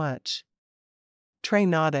so much. Trey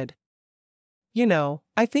nodded. You know,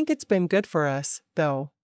 I think it's been good for us,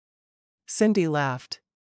 though. Cindy laughed.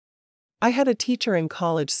 I had a teacher in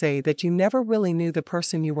college say that you never really knew the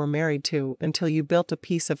person you were married to until you built a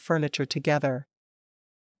piece of furniture together.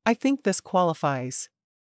 I think this qualifies.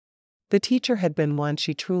 The teacher had been one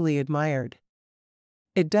she truly admired.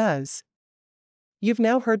 It does. You've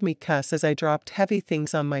now heard me cuss as I dropped heavy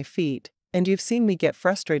things on my feet, and you've seen me get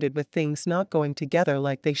frustrated with things not going together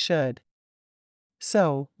like they should.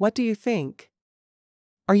 So, what do you think?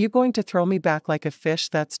 Are you going to throw me back like a fish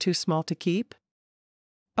that's too small to keep?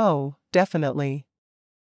 Oh, definitely.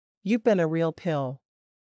 You've been a real pill.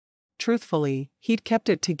 Truthfully, he'd kept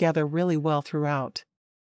it together really well throughout.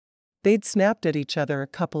 They'd snapped at each other a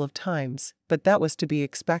couple of times, but that was to be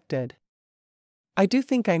expected. I do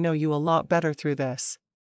think I know you a lot better through this.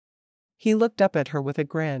 He looked up at her with a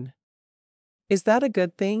grin. Is that a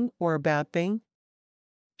good thing or a bad thing?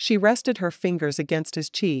 She rested her fingers against his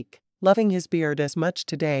cheek, loving his beard as much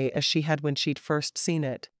today as she had when she'd first seen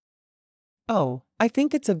it. Oh, I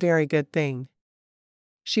think it's a very good thing.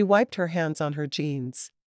 She wiped her hands on her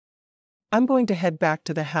jeans. I'm going to head back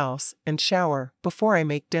to the house and shower before I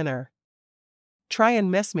make dinner. Try and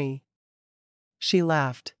miss me. She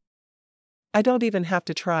laughed. I don't even have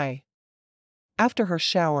to try. After her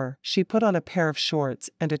shower, she put on a pair of shorts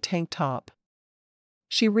and a tank top.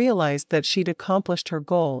 She realized that she'd accomplished her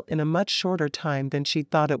goal in a much shorter time than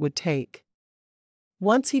she'd thought it would take.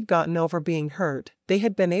 Once he'd gotten over being hurt, they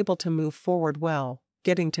had been able to move forward well,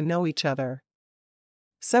 getting to know each other.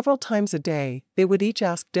 Several times a day, they would each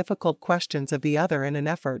ask difficult questions of the other in an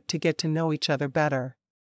effort to get to know each other better.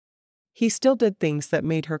 He still did things that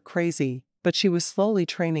made her crazy, but she was slowly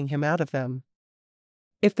training him out of them.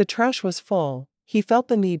 If the trash was full, he felt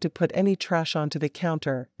the need to put any trash onto the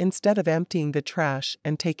counter instead of emptying the trash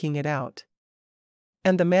and taking it out.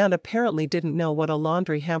 And the man apparently didn't know what a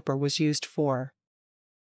laundry hamper was used for.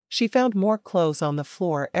 She found more clothes on the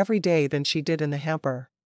floor every day than she did in the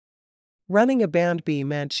hamper. Running a band bee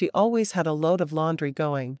meant she always had a load of laundry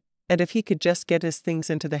going, and if he could just get his things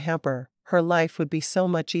into the hamper, her life would be so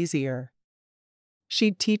much easier.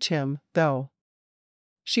 She'd teach him, though.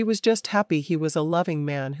 She was just happy he was a loving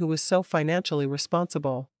man who was so financially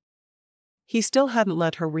responsible. He still hadn't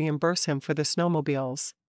let her reimburse him for the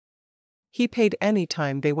snowmobiles. He paid any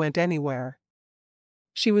time they went anywhere.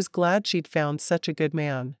 She was glad she'd found such a good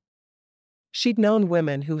man. She'd known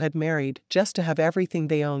women who had married just to have everything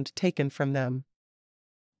they owned taken from them.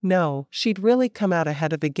 No, she'd really come out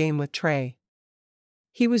ahead of the game with Trey.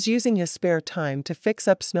 He was using his spare time to fix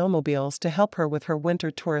up snowmobiles to help her with her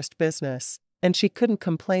winter tourist business, and she couldn't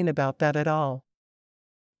complain about that at all.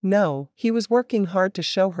 No, he was working hard to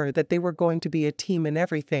show her that they were going to be a team in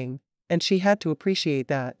everything, and she had to appreciate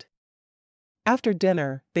that. After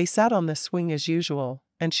dinner, they sat on the swing as usual,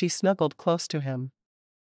 and she snuggled close to him.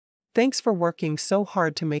 "Thanks for working so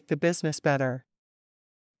hard to make the business better.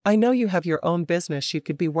 I know you have your own business you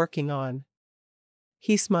could be working on."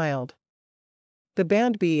 He smiled. "The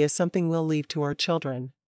band B is something we'll leave to our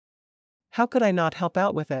children. How could I not help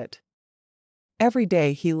out with it?" Every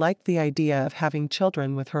day he liked the idea of having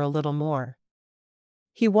children with her a little more.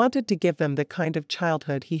 He wanted to give them the kind of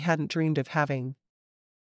childhood he hadn't dreamed of having.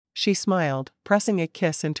 She smiled, pressing a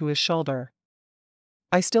kiss into his shoulder.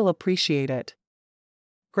 "I still appreciate it.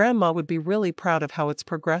 Grandma would be really proud of how it's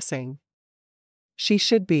progressing." She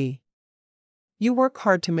should be. "You work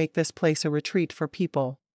hard to make this place a retreat for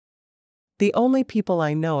people. The only people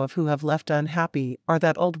I know of who have left unhappy are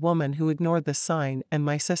that old woman who ignored the sign and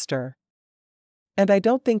my sister. And I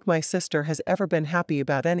don't think my sister has ever been happy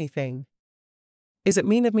about anything. Is it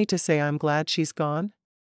mean of me to say I'm glad she's gone?"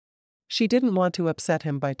 She didn't want to upset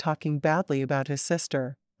him by talking badly about his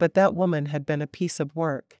sister, but that woman had been a piece of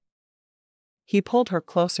work. He pulled her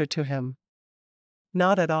closer to him.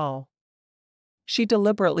 "Not at all. She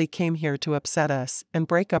deliberately came here to upset us and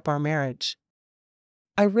break up our marriage.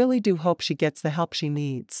 I really do hope she gets the help she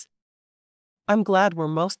needs. I'm glad we're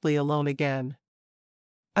mostly alone again.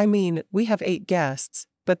 I mean, we have 8 guests,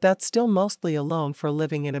 but that's still mostly alone for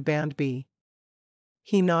living in a band B."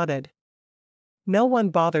 He nodded. "No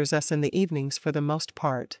one bothers us in the evenings for the most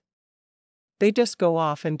part. They just go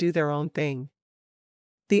off and do their own thing.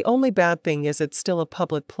 The only bad thing is it's still a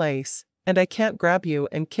public place, and I can't grab you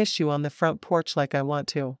and kiss you on the front porch like I want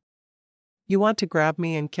to." "You want to grab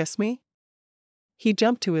me and kiss me?" He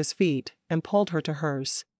jumped to his feet and pulled her to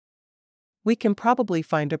hers. "We can probably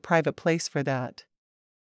find a private place for that."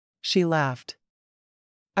 She laughed.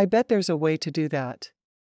 "I bet there's a way to do that."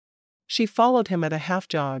 She followed him at a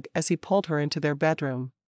half-jog as he pulled her into their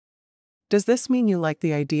bedroom. "Does this mean you like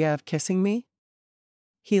the idea of kissing me?"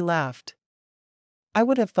 He laughed. "I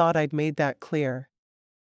would have thought I'd made that clear."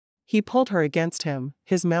 He pulled her against him,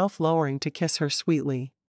 his mouth lowering to kiss her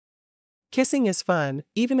sweetly. "Kissing is fun,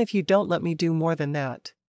 even if you don't let me do more than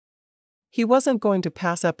that." He wasn't going to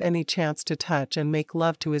pass up any chance to touch and make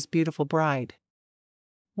love to his beautiful bride.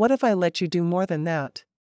 "What if I let you do more than that?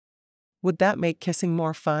 Would that make kissing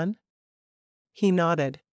more fun?" He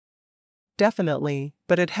nodded. "Definitely,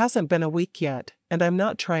 but it hasn't been a week yet, and I'm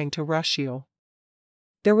not trying to rush you.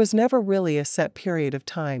 There was never really a set period of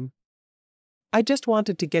time. I just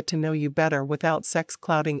wanted to get to know you better without sex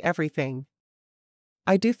clouding everything.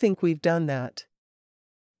 I do think we've done that."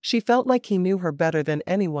 She felt like he knew her better than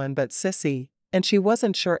anyone but Sissy, and she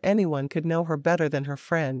wasn't sure anyone could know her better than her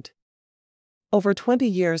friend. Over 20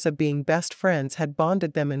 years of being best friends had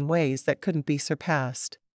bonded them in ways that couldn't be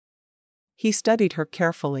surpassed. He studied her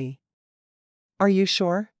carefully. "Are you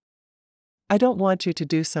sure? I don't want you to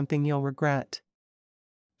do something you'll regret."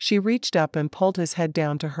 She reached up and pulled his head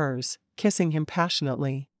down to hers, kissing him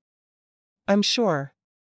passionately. "I'm sure."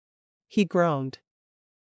 He groaned.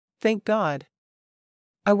 "Thank God.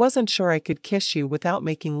 I wasn't sure I could kiss you without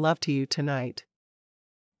making love to you tonight."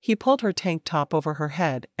 He pulled her tank top over her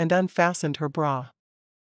head and unfastened her bra.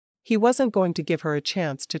 He wasn't going to give her a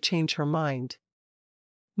chance to change her mind.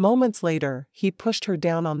 Moments later, he pushed her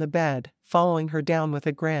down on the bed, following her down with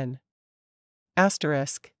a grin.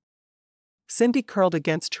 Asterisk. Cindy curled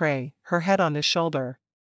against Trey, her head on his shoulder.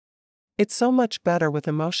 "It's so much better with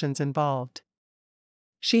emotions involved."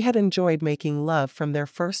 She had enjoyed making love from their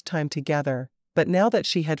first time together, but now that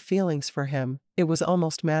she had feelings for him, it was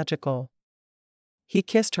almost magical. He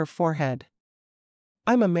kissed her forehead.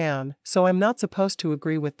 "I'm a man, so I'm not supposed to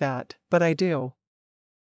agree with that, but I do."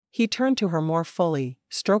 He turned to her more fully,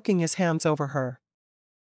 stroking his hands over her.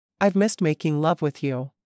 "I've missed making love with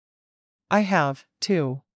you." "I have,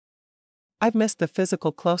 too. I've missed the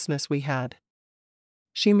physical closeness we had."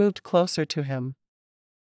 She moved closer to him.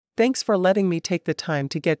 "Thanks for letting me take the time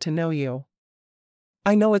to get to know you.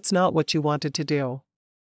 I know it's not what you wanted to do."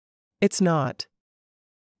 "It's not.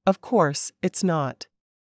 Of course, it's not.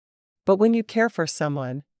 But when you care for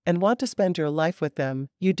someone, and want to spend your life with them,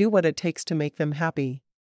 you do what it takes to make them happy."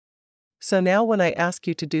 So now when I ask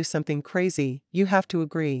you to do something crazy, you have to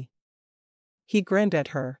agree. He grinned at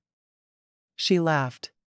her. She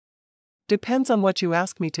laughed. Depends on what you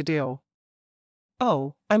ask me to do.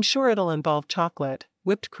 Oh, I'm sure it'll involve chocolate,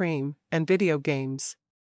 whipped cream, and video games.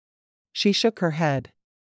 She shook her head.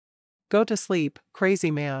 Go to sleep,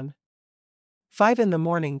 crazy man. 5 in the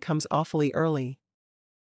morning comes awfully early.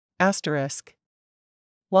 Asterisk.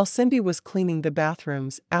 While Cindy was cleaning the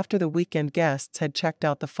bathrooms after the weekend guests had checked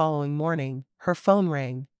out the following morning, her phone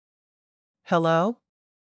rang. Hello?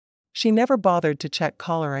 She never bothered to check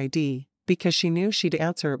caller ID, because she knew she'd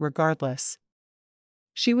answer it regardless.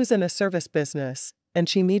 She was in a service business, and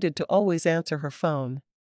she needed to always answer her phone.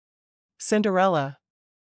 Cinderella.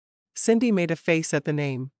 Cindy made a face at the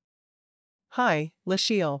name. Hi,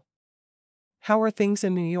 Lachelle. How are things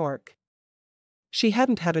in New York? She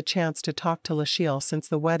hadn't had a chance to talk to Lachelle since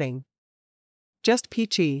the wedding. Just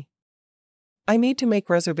peachy. I need to make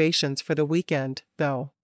reservations for the weekend,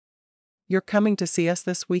 though. You're coming to see us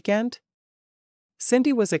this weekend?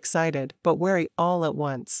 Cindy was excited but wary all at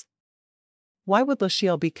once. Why would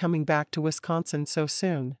Lachelle be coming back to Wisconsin so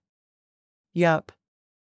soon? Yup.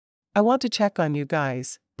 I want to check on you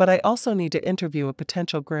guys, but I also need to interview a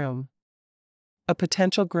potential groom. A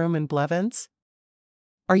potential groom in Blevins?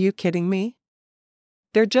 Are you kidding me?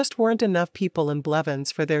 There just weren't enough people in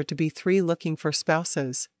Blevins for there to be 3 looking for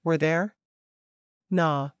spouses, were there?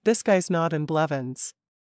 Nah, this guy's not in Blevins.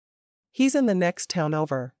 He's in the next town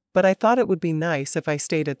over, but I thought it would be nice if I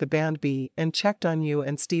stayed at the Band B and checked on you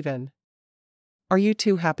and Steven. Are you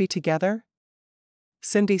two happy together?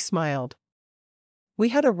 Cindy smiled. We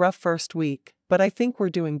had a rough first week, but I think we're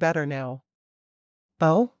doing better now.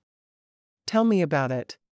 Oh? Tell me about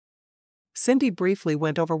it. Cindy briefly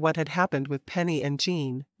went over what had happened with Penny and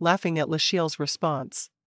Jean, laughing at Lachelle's response.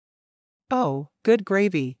 Oh, good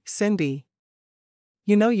gravy, Cindy.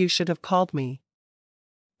 You know you should have called me.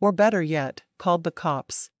 Or better yet, called the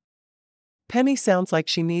cops. Penny sounds like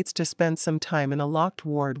she needs to spend some time in a locked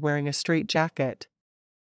ward wearing a straitjacket.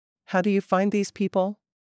 How do you find these people?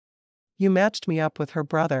 You matched me up with her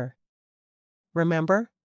brother. Remember?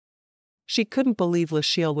 She couldn't believe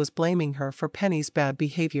Lachelle was blaming her for Penny's bad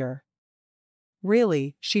behavior.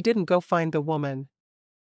 Really, she didn't go find the woman.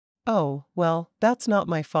 Oh, well, that's not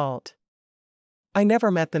my fault. I never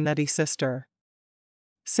met the nutty sister.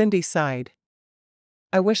 Cindy sighed.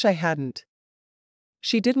 I wish I hadn't.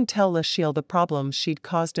 She didn't tell Lachelle the problems she'd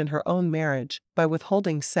caused in her own marriage by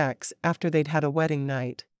withholding sex after they'd had a wedding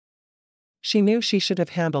night. She knew she should have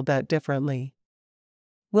handled that differently.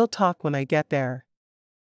 We'll talk when I get there.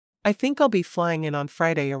 I think I'll be flying in on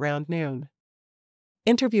Friday around noon.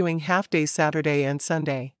 Interviewing half-days Saturday and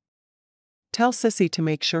Sunday. Tell Sissy to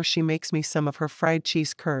make sure she makes me some of her fried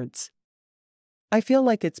cheese curds. I feel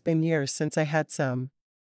like it's been years since I had some.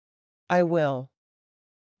 I will.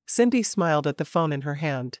 Cindy smiled at the phone in her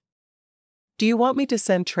hand. Do you want me to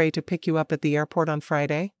send Trey to pick you up at the airport on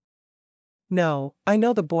Friday? No, I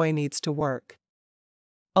know the boy needs to work.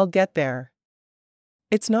 I'll get there.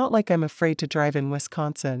 It's not like I'm afraid to drive in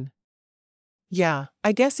Wisconsin. Yeah,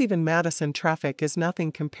 I guess even Madison traffic is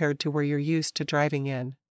nothing compared to where you're used to driving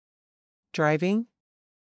in. Driving?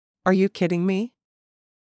 Are you kidding me?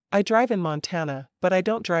 I drive in Montana, but I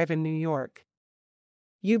don't drive in New York.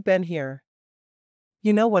 You've been here.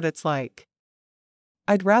 You know what it's like.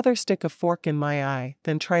 I'd rather stick a fork in my eye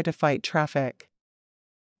than try to fight traffic.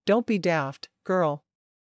 Don't be daft, girl.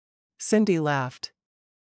 Cindy laughed.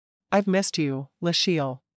 I've missed you,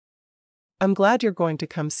 Lachelle. I'm glad you're going to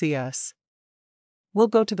come see us. We'll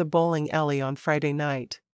go to the bowling alley on Friday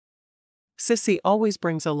night. Sissy always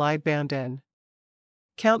brings a live band in.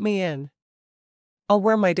 Count me in. I'll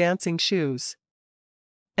wear my dancing shoes.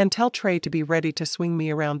 And tell Trey to be ready to swing me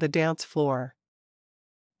around the dance floor.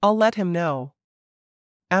 I'll let him know.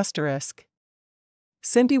 Asterisk.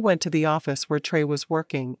 Cindy went to the office where Trey was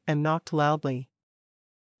working and knocked loudly.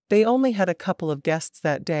 They only had a couple of guests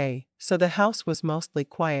that day, so the house was mostly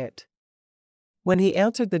quiet. When he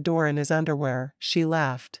answered the door in his underwear, she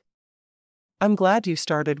laughed. I'm glad you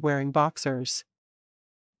started wearing boxers.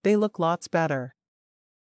 They look lots better.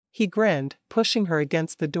 He grinned, pushing her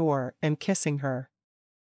against the door and kissing her.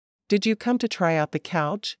 Did you come to try out the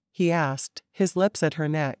couch? He asked, his lips at her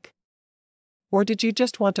neck. Or did you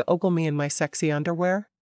just want to ogle me in my sexy underwear?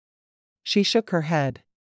 She shook her head.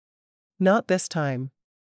 Not this time.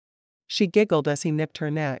 She giggled as he nipped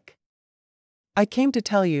her neck. I came to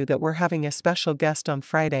tell you that we're having a special guest on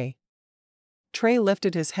Friday. Trey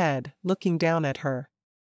lifted his head, looking down at her.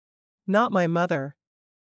 Not my mother.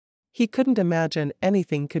 He couldn't imagine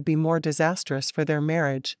anything could be more disastrous for their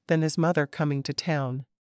marriage than his mother coming to town.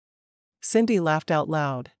 Cindy laughed out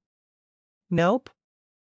loud. Nope.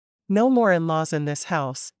 No more in-laws in this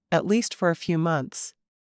house, at least for a few months.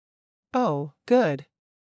 Oh, good.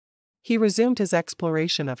 He resumed his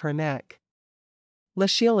exploration of her neck.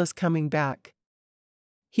 Lachelle is coming back.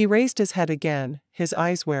 He raised his head again, his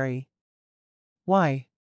eyes wary. Why?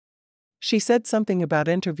 She said something about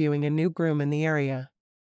interviewing a new groom in the area.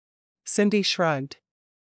 Cindy shrugged.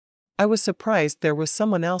 I was surprised there was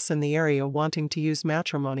someone else in the area wanting to use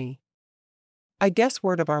matrimony. I guess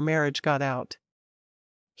word of our marriage got out.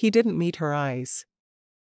 He didn't meet her eyes.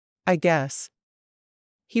 I guess.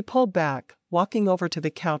 He pulled back, walking over to the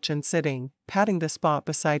couch and sitting, patting the spot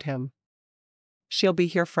beside him. She'll be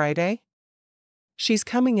here Friday? She's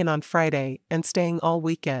coming in on Friday and staying all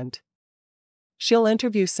weekend. She'll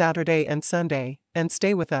interview Saturday and Sunday, and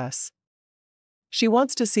stay with us. She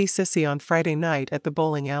wants to see Sissy on Friday night at the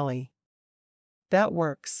bowling alley. That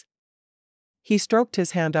works. He stroked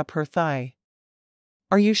his hand up her thigh.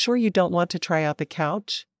 Are you sure you don't want to try out the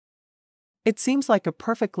couch? It seems like a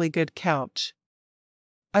perfectly good couch.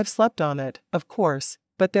 I've slept on it, of course,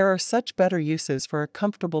 but there are such better uses for a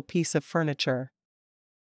comfortable piece of furniture.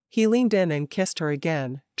 He leaned in and kissed her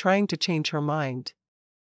again, trying to change her mind.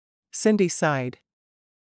 Cindy sighed.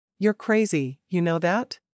 You're crazy, you know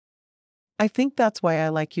that? I think that's why I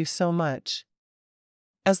like you so much.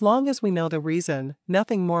 As long as we know the reason,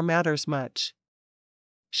 nothing more matters much.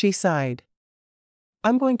 She sighed.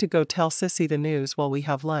 I'm going to go tell Sissy the news while we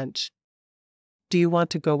have lunch. Do you want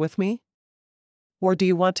to go with me? Or do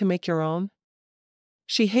you want to make your own?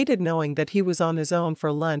 She hated knowing that he was on his own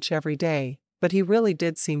for lunch every day, but he really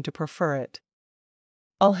did seem to prefer it.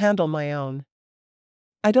 I'll handle my own.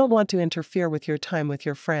 I don't want to interfere with your time with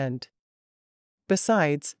your friend.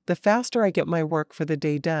 Besides, the faster I get my work for the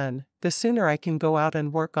day done, the sooner I can go out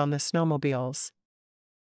and work on the snowmobiles.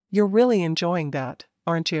 You're really enjoying that,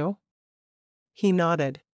 aren't you? He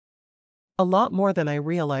nodded. A lot more than I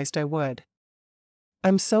realized I would.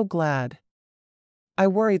 I'm so glad. I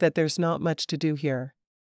worry that there's not much to do here.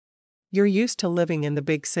 You're used to living in the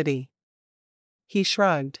big city. He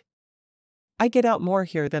shrugged. I get out more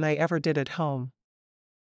here than I ever did at home.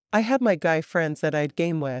 I had my guy friends that I'd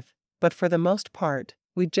game with, but for the most part,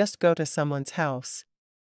 we'd just go to someone's house.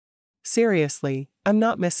 Seriously, I'm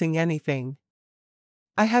not missing anything.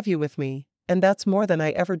 I have you with me, and that's more than I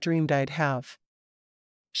ever dreamed I'd have.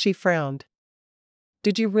 She frowned.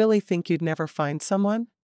 Did you really think you'd never find someone?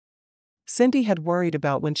 Cindy had worried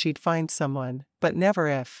about when she'd find someone, but never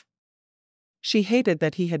if. She hated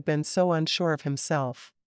that he had been so unsure of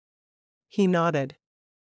himself. He nodded.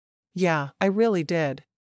 Yeah, I really did.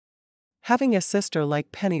 Having a sister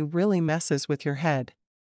like Penny really messes with your head.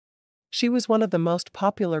 She was one of the most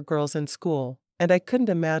popular girls in school, and I couldn't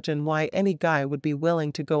imagine why any guy would be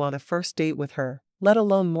willing to go on a first date with her, let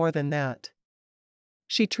alone more than that.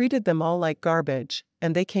 She treated them all like garbage,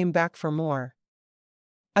 and they came back for more.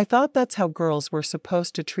 I thought that's how girls were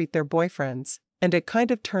supposed to treat their boyfriends, and it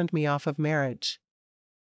kind of turned me off of marriage.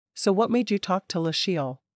 So what made you talk to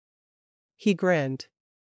Lachelle? He grinned.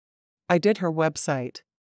 I did her website.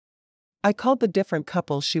 I called the different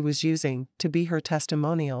couples she was using to be her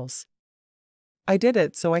testimonials. I did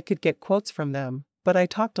it so I could get quotes from them, but I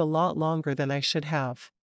talked a lot longer than I should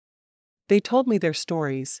have. They told me their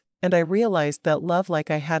stories, and I realized that love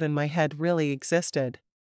like I had in my head really existed.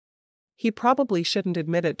 He probably shouldn't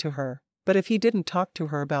admit it to her, but if he didn't talk to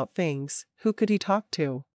her about things, who could he talk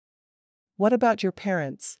to? What about your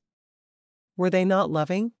parents? Were they not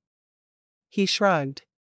loving? He shrugged.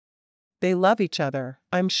 They love each other,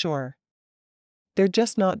 I'm sure. They're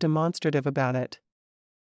just not demonstrative about it.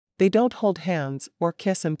 They don't hold hands or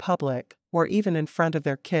kiss in public, or even in front of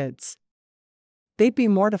their kids. They'd be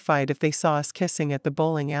mortified if they saw us kissing at the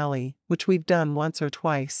bowling alley, which we've done once or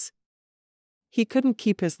twice. He couldn't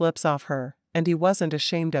keep his lips off her, and he wasn't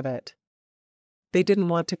ashamed of it. They didn't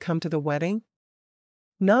want to come to the wedding?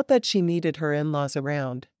 Not that she needed her in-laws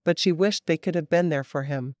around, but she wished they could have been there for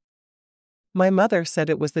him. My mother said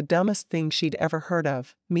it was the dumbest thing she'd ever heard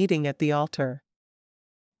of, meeting at the altar.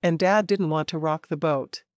 And Dad didn't want to rock the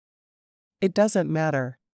boat. It doesn't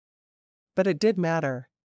matter. But it did matter.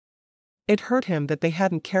 It hurt him that they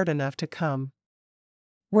hadn't cared enough to come.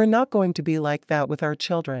 We're not going to be like that with our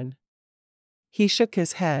children. He shook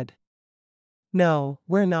his head. No,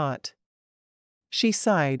 we're not. She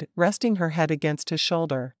sighed, resting her head against his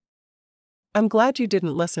shoulder. I'm glad you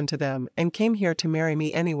didn't listen to them and came here to marry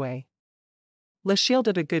me anyway. Lachelle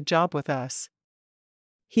did a good job with us.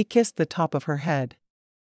 He kissed the top of her head.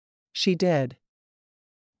 She did.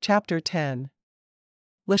 Chapter 10.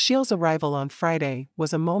 Lachelle's arrival on Friday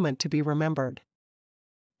was a moment to be remembered.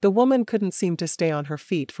 The woman couldn't seem to stay on her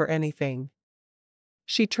feet for anything.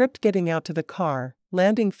 She tripped getting out to the car,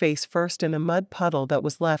 landing face first in a mud puddle that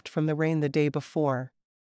was left from the rain the day before.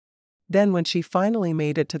 Then when she finally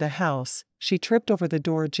made it to the house, she tripped over the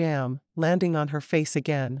door jamb, landing on her face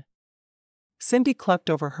again. Cindy clucked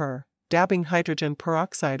over her, dabbing hydrogen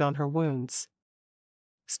peroxide on her wounds.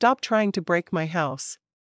 "Stop trying to break my house."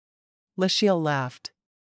 Lachelle laughed.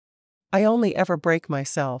 "I only ever break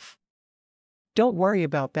myself. Don't worry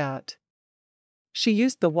about that." She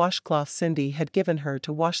used the washcloth Cindy had given her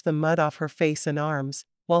to wash the mud off her face and arms,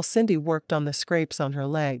 while Cindy worked on the scrapes on her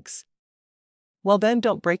legs. "Well then,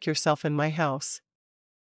 don't break yourself in my house."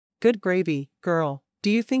 "Good gravy, girl,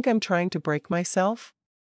 do you think I'm trying to break myself?"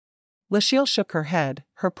 Lachelle shook her head,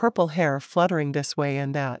 her purple hair fluttering this way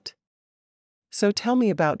and that. "So tell me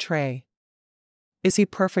about Trey. Is he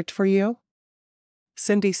perfect for you?"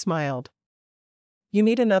 Cindy smiled. "You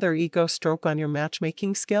need another ego stroke on your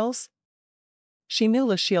matchmaking skills?" She knew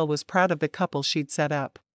Lachelle was proud of the couple she'd set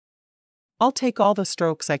up. "I'll take all the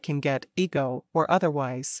strokes I can get, ego or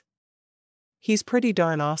otherwise. He's pretty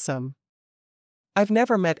darn awesome. I've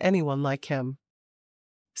never met anyone like him."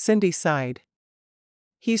 Cindy sighed.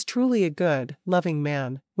 "He's truly a good, loving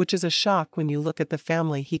man, which is a shock when you look at the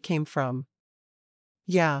family he came from."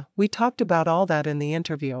 "Yeah, we talked about all that in the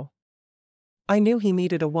interview. I knew he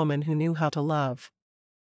needed a woman who knew how to love.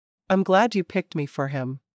 I'm glad you picked me for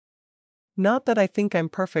him. Not that I think I'm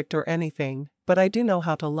perfect or anything, but I do know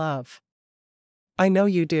how to love." "I know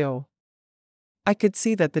you do. I could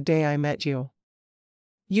see that the day I met you.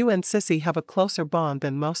 You and Sissy have a closer bond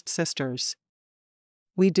than most sisters."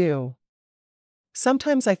 "We do.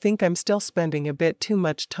 Sometimes I think I'm still spending a bit too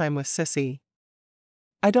much time with Sissy.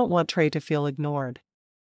 I don't want Trey to feel ignored."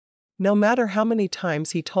 No matter how many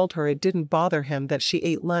times he told her it didn't bother him that she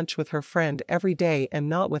ate lunch with her friend every day and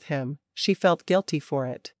not with him, she felt guilty for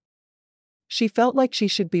it. She felt like she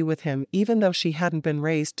should be with him even though she hadn't been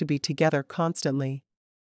raised to be together constantly.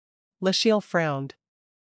 Lachelle frowned.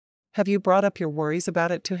 "Have you brought up your worries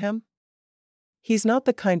about it to him?" "He's not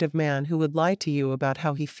the kind of man who would lie to you about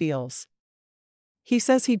how he feels. He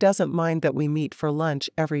says he doesn't mind that we meet for lunch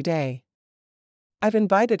every day. I've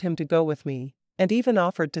invited him to go with me, and even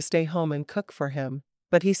offered to stay home and cook for him,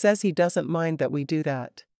 but he says he doesn't mind that we do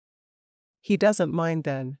that." "He doesn't mind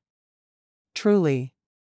then?" "Truly."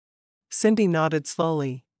 Cindy nodded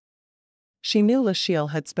slowly. She knew Lachelle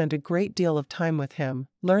had spent a great deal of time with him,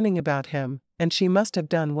 learning about him, and she must have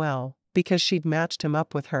done well, because she'd matched him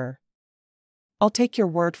up with her. "I'll take your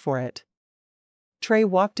word for it." Trey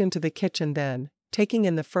walked into the kitchen then, taking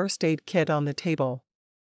in the first aid kit on the table.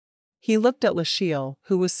 He looked at Lachelle,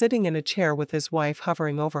 who was sitting in a chair with his wife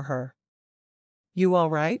hovering over her. "You all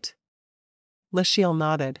right?" Lachelle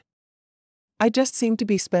nodded. "I just seem to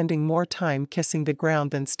be spending more time kissing the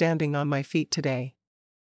ground than standing on my feet today.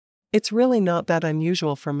 It's really not that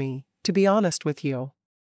unusual for me, to be honest with you."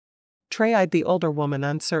 Trey eyed the older woman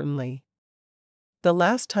uncertainly. The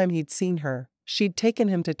last time he'd seen her, she'd taken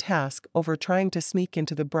him to task over trying to sneak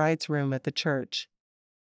into the bride's room at the church.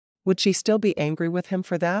 Would she still be angry with him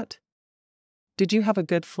for that? "Did you have a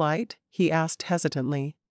good flight?" he asked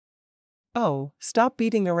hesitantly. "Oh, stop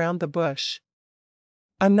beating around the bush.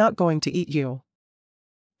 I'm not going to eat you.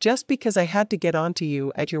 Just because I had to get onto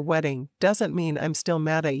you at your wedding doesn't mean I'm still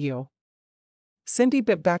mad at you." Cindy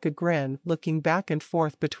bit back a grin, looking back and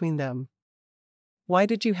forth between them. "Why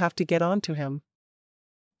did you have to get onto him?"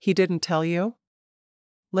 "He didn't tell you?"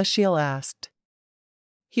 Lachelle asked.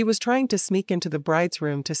 "He was trying to sneak into the bride's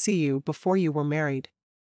room to see you before you were married.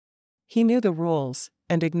 He knew the rules,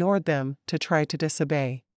 and ignored them, to try to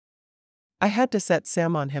disobey. I had to set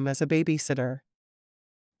Sam on him as a babysitter."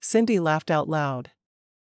 Cindy laughed out loud.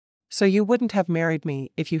 "So you wouldn't have married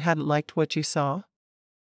me if you hadn't liked what you saw?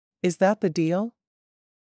 Is that the deal?"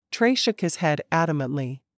 Trey shook his head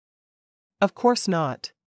adamantly. "Of course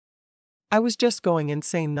not. I was just going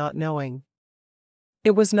insane not knowing.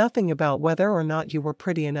 It was nothing about whether or not you were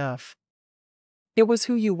pretty enough. It was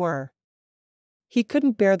who you were." He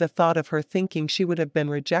couldn't bear the thought of her thinking she would have been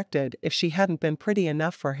rejected if she hadn't been pretty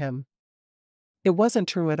enough for him. It wasn't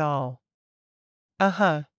true at all.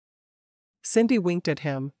 "Uh-huh." Cindy winked at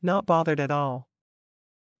him, not bothered at all.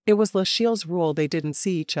 It was Lachelle's rule they didn't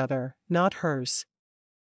see each other, not hers.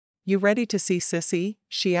 "You ready to see Sissy?"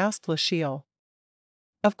 she asked Lachelle.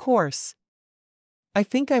 "Of course. I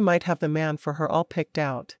think I might have the man for her all picked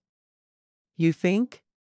out." "You think?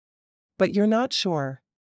 But you're not sure."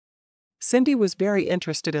 Cindy was very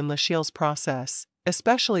interested in Lachelle's process,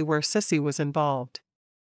 especially where Sissy was involved.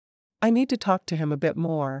 "I need to talk to him a bit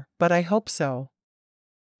more, but I hope so."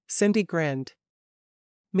 Cindy grinned.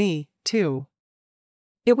 "Me, too.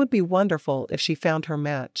 It would be wonderful if she found her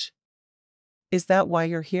match." Is that why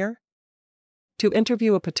you're here? To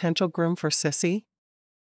interview a potential groom for Sissy?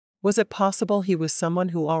 Was it possible he was someone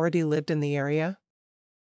who already lived in the area?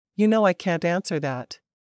 You know I can't answer that.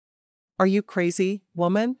 Are you crazy,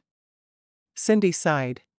 woman? Cindy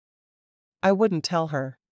sighed. I wouldn't tell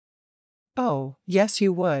her. Oh, yes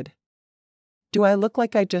you would. Do I look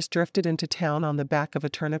like I just drifted into town on the back of a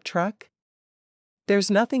turnip truck? There's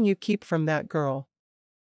nothing you keep from that girl.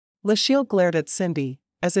 Lachelle glared at Cindy,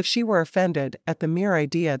 as if she were offended at the mere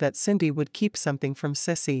idea that Cindy would keep something from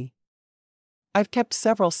Sissy. I've kept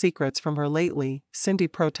several secrets from her lately, Cindy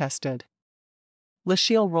protested.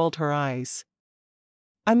 Lachelle rolled her eyes.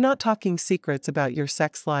 I'm not talking secrets about your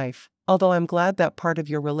sex life, although I'm glad that part of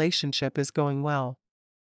your relationship is going well.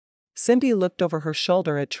 Cindy looked over her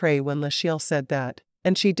shoulder at Trey when Lachelle said that,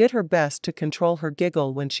 and she did her best to control her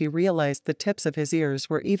giggle when she realized the tips of his ears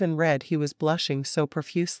were even red. He was blushing so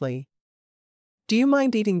profusely. Do you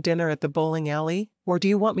mind eating dinner at the bowling alley, or do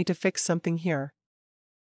you want me to fix something here?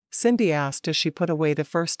 Cindy asked as she put away the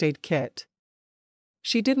first aid kit.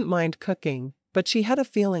 She didn't mind cooking, but she had a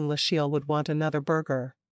feeling Lachelle would want another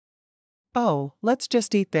burger. Oh, let's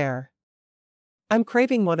just eat there. I'm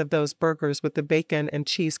craving one of those burgers with the bacon and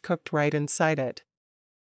cheese cooked right inside it.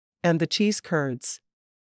 And the cheese curds.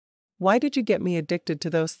 Why did you get me addicted to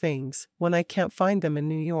those things when I can't find them in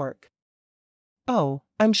New York? Oh,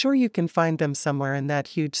 I'm sure you can find them somewhere in that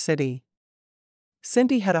huge city.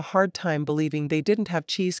 Cindy had a hard time believing they didn't have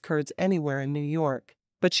cheese curds anywhere in New York,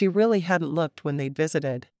 but she really hadn't looked when they'd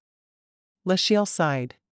visited. Lachelle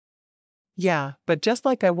sighed. Yeah, but just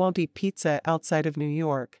like I won't eat pizza outside of New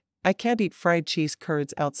York, I can't eat fried cheese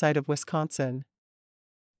curds outside of Wisconsin.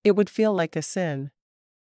 It would feel like a sin.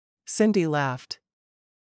 Cindy laughed.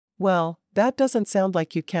 Well, that doesn't sound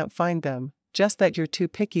like you can't find them, just that you're too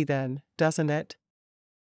picky then, doesn't it?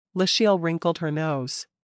 Lachelle wrinkled her nose.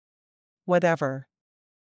 Whatever.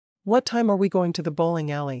 What time are we going to the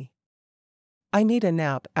bowling alley? I need a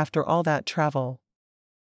nap after all that travel.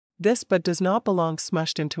 This bed does not belong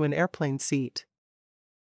smushed into an airplane seat.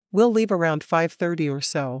 We'll leave around 5:30 or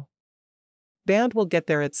so. Band will get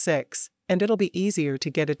there at 6, and it'll be easier to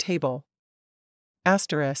get a table.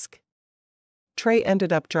 Asterisk. Trey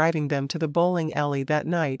ended up driving them to the bowling alley that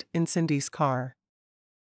night in Cindy's car.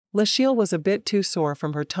 Lachelle was a bit too sore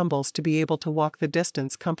from her tumbles to be able to walk the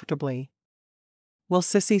distance comfortably. Will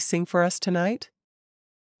Sissy sing for us tonight?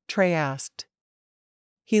 Trey asked.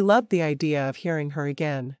 He loved the idea of hearing her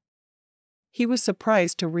again. He was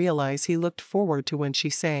surprised to realize he looked forward to when she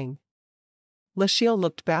sang. Lachelle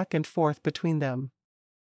looked back and forth between them.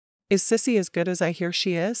 Is Sissy as good as I hear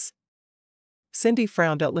she is? Cindy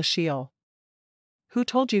frowned at Lachelle. Who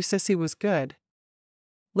told you Sissy was good?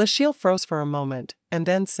 Lachelle froze for a moment, and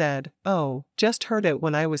then said, Oh, just heard it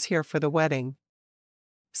when I was here for the wedding.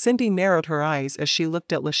 Cindy narrowed her eyes as she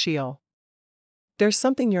looked at Lachelle. There's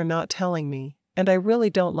something you're not telling me, and I really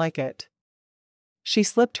don't like it. She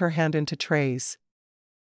slipped her hand into Trey's.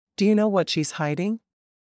 Do you know what she's hiding?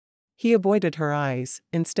 He avoided her eyes,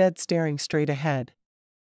 instead staring straight ahead.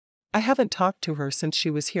 I haven't talked to her since she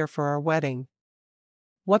was here for our wedding.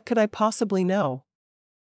 What could I possibly know?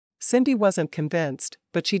 Cindy wasn't convinced,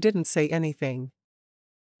 but she didn't say anything.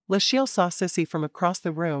 Lachelle saw Sissy from across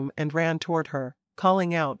the room and ran toward her,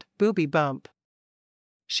 calling out, Booby bump.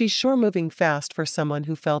 She's sure moving fast for someone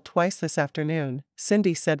who fell twice this afternoon,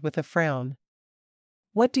 Cindy said with a frown.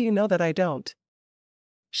 What do you know that I don't?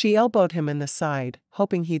 She elbowed him in the side,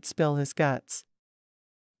 hoping he'd spill his guts.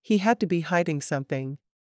 He had to be hiding something.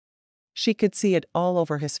 She could see it all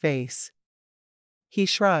over his face. He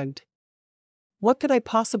shrugged. What could I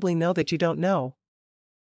possibly know that you don't know?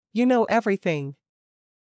 You know everything.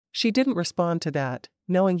 She didn't respond to that,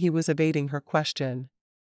 knowing he was evading her question.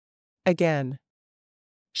 Again.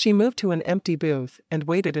 She moved to an empty booth and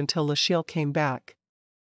waited until Lachelle came back.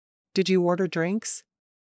 Did you order drinks?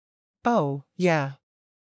 Oh, yeah.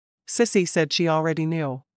 Sissy said she already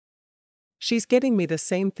knew. She's getting me the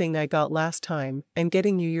same thing I got last time, and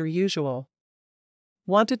getting you your usual.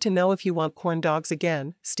 Wanted to know if you want corn dogs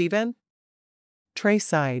again, Steven? Trey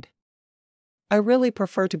sighed. I really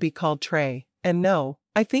prefer to be called Trey, and no,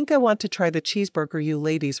 I think I want to try the cheeseburger you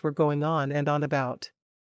ladies were going on and on about.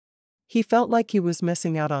 He felt like he was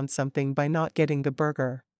missing out on something by not getting the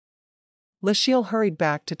burger. Lachelle hurried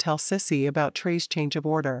back to tell Sissy about Trey's change of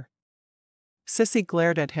order. Sissy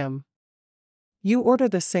glared at him. You order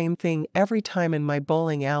the same thing every time in my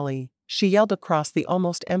bowling alley, she yelled across the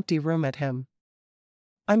almost empty room at him.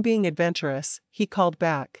 I'm being adventurous, he called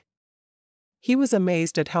back. He was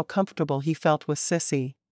amazed at how comfortable he felt with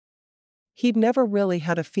Sissy. He'd never really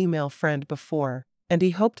had a female friend before, and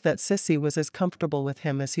he hoped that Sissy was as comfortable with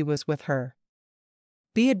him as he was with her.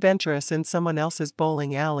 Be adventurous in someone else's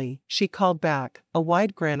bowling alley, she called back, a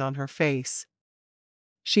wide grin on her face.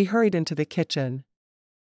 She hurried into the kitchen.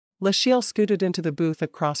 Lachelle scooted into the booth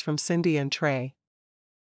across from Cindy and Trey.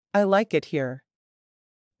 I like it here.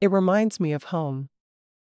 It reminds me of home.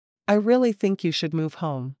 I really think you should move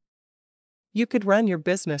home. You could run your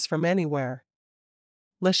business from anywhere.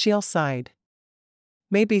 Lachelle sighed.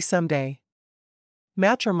 Maybe someday.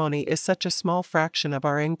 Matrimony is such a small fraction of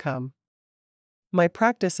our income. My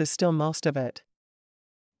practice is still most of it.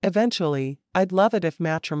 Eventually, I'd love it if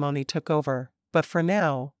matrimony took over, but for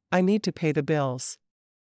now, I need to pay the bills.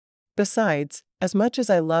 Besides, as much as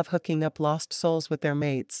I love hooking up lost souls with their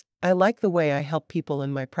mates, I like the way I help people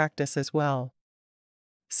in my practice as well.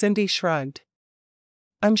 Cindy shrugged.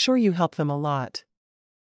 I'm sure you help them a lot.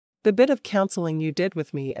 The bit of counseling you did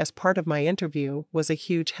with me as part of my interview was a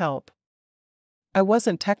huge help. I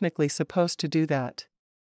wasn't technically supposed to do that.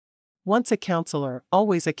 Once a counselor,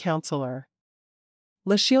 always a counselor.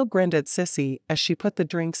 Lachelle grinned at Sissy as she put the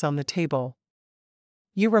drinks on the table.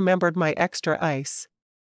 You remembered my extra ice?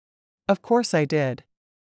 Of course I did.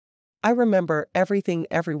 I remember everything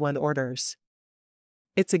everyone orders.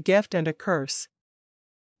 It's a gift and a curse.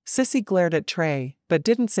 Sissy glared at Trey, but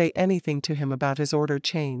didn't say anything to him about his order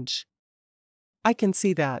change. I can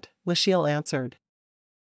see that, Lachelle answered.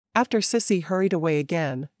 After Sissy hurried away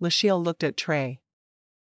again, Lachelle looked at Trey.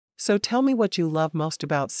 So tell me what you love most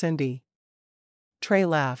about Cindy. Trey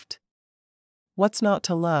laughed. What's not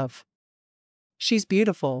to love? She's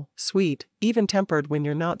beautiful, sweet, even-tempered when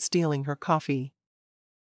you're not stealing her coffee.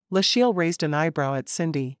 Lachelle raised an eyebrow at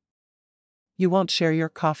Cindy. You won't share your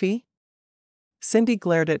coffee? Cindy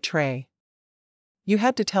glared at Trey. You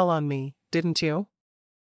had to tell on me, didn't you?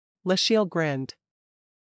 Lachelle grinned.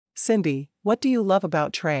 Cindy, what do you love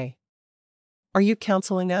about Trey? Are you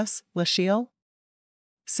counseling us, Lachelle?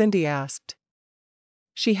 Cindy asked.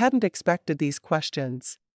 She hadn't expected these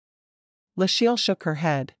questions. Lachelle shook her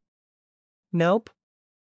head. Nope.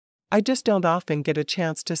 I just don't often get a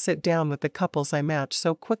chance to sit down with the couples I match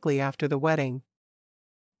so quickly after the wedding.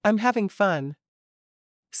 I'm having fun.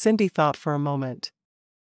 Cindy thought for a moment.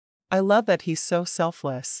 I love that he's so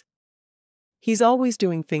selfless. He's always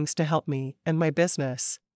doing things to help me and my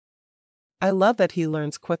business. I love that he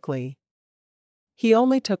learns quickly. He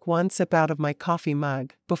only took one sip out of my coffee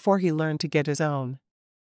mug before he learned to get his own.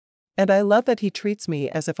 And I love that he treats me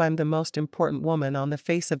as if I'm the most important woman on the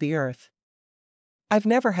face of the earth. I've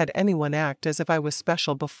never had anyone act as if I was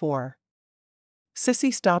special before.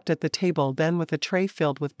 Sissy stopped at the table then with a tray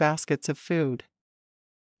filled with baskets of food.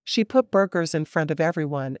 She put burgers in front of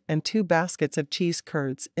everyone and 2 baskets of cheese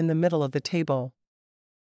curds in the middle of the table.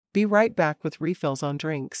 Be right back with refills on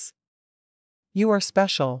drinks. You are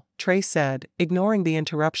special, Trey said, ignoring the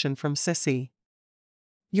interruption from Sissy.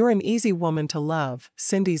 You're an easy woman to love,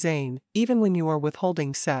 Cindy Zane, even when you are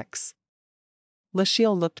withholding sex.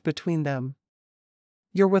 Lachelle looked between them.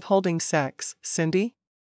 You're withholding sex, Cindy?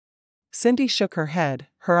 Cindy shook her head,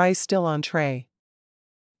 her eyes still on Trey.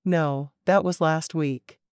 No, that was last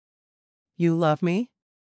week. You love me?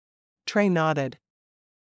 Trey nodded.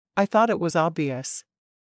 I thought it was obvious.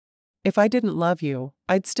 If I didn't love you,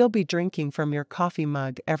 I'd still be drinking from your coffee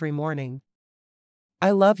mug every morning. I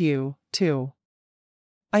love you, too.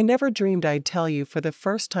 I never dreamed I'd tell you for the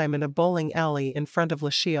first time in a bowling alley in front of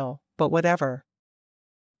Lachelle, but whatever.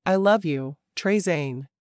 I love you, Trey Zane.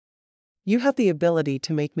 You have the ability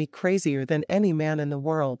to make me crazier than any man in the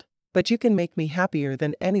world, but you can make me happier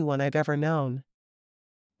than anyone I've ever known.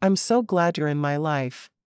 I'm so glad you're in my life.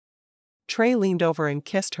 Trey leaned over and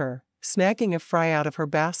kissed her, snagging a fry out of her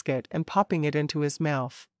basket and popping it into his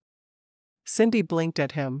mouth. Cindy blinked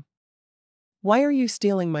at him. Why are you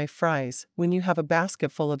stealing my fries when you have a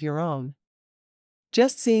basket full of your own?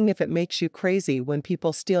 Just seeing if it makes you crazy when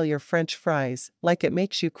people steal your French fries, like it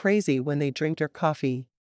makes you crazy when they drink your coffee.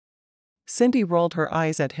 Cindy rolled her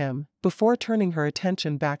eyes at him, before turning her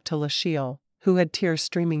attention back to Lachelle, who had tears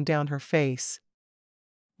streaming down her face.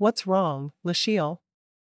 What's wrong, Lachelle?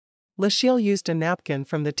 Lachelle used a napkin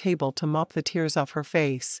from the table to mop the tears off her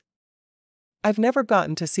face. I've never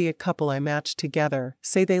gotten to see a couple I matched together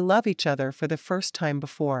say they love each other for the first time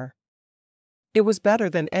before. It was better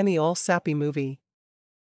than any old sappy movie.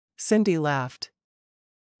 Cindy laughed.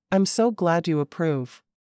 I'm so glad you approve.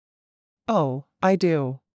 Oh, I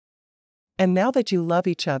do. And now that you love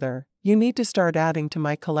each other, you need to start adding to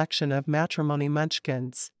my collection of matrimony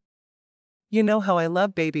munchkins. You know how I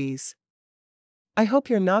love babies. I hope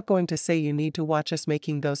you're not going to say you need to watch us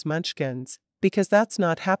making those munchkins, because that's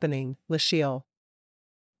not happening, Lachelle.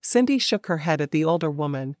 Cindy shook her head at the older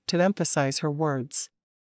woman to emphasize her words.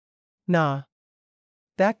 Nah.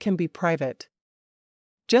 That can be private.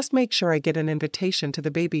 Just make sure I get an invitation to the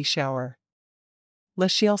baby shower.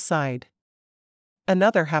 Lachelle sighed.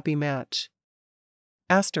 Another happy match.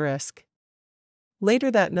 Asterisk. Later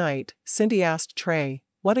that night, Cindy asked Trey,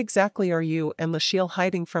 "What exactly are you and Lachelle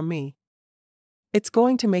hiding from me?" "It's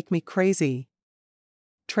going to make me crazy."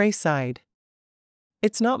 Trey sighed.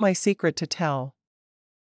 "It's not my secret to tell."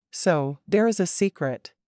 "So, there is a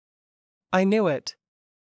secret." "I knew it."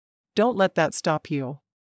 "Don't let that stop you."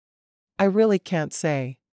 "I really can't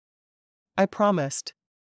say." "I promised."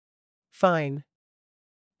 "Fine.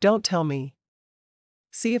 Don't tell me.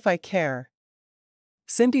 See if I care."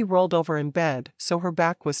 Cindy rolled over in bed so her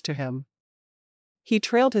back was to him. He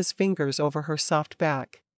trailed his fingers over her soft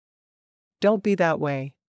back. "Don't be that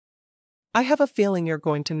way. I have a feeling you're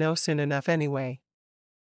going to know soon enough anyway."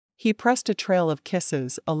 He pressed a trail of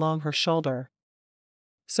kisses along her shoulder.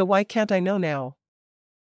 "So why can't I know now?"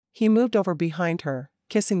 He moved over behind her,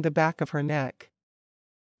 kissing the back of her neck.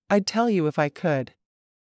 "I'd tell you if I could."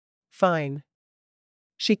 "Fine."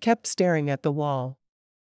 She kept staring at the wall.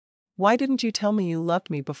 "Why didn't you tell me you loved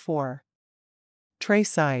me before?" Trey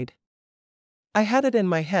sighed. "I had it in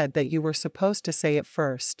my head that you were supposed to say it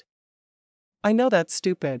first." "I know that's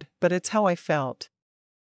stupid, but it's how I felt."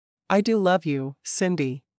 "I do love you,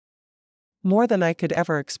 Cindy. More than I could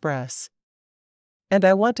ever express. And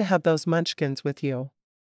I want to have those munchkins with you."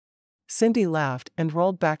 Cindy laughed and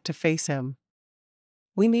rolled back to face him.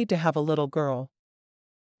 "We need to have a little girl."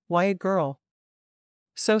 "Why a girl?"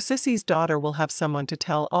 "So Sissy's daughter will have someone to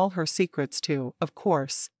tell all her secrets to, of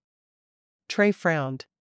course." Trey frowned.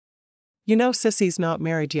 "You know Sissy's not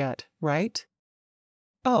married yet, right?"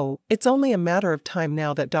 "Oh, it's only a matter of time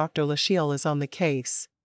now that Dr. Lachelle is on the case.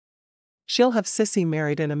 She'll have Sissy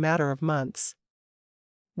married in a matter of months."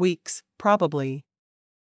 "Weeks, probably."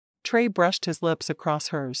 Trey brushed his lips across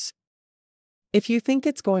hers. "If you think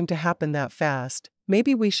it's going to happen that fast,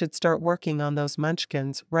 maybe we should start working on those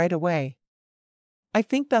munchkins right away." "I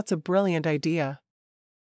think that's a brilliant idea."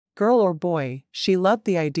 Girl or boy, she loved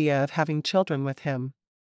the idea of having children with him.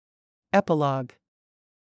 Epilogue.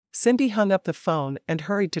 Cindy hung up the phone and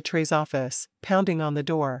hurried to Trey's office, pounding on the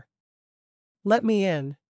door. "Let me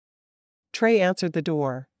in." Trey answered the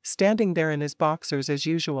door, standing there in his boxers as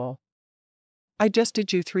usual. "I just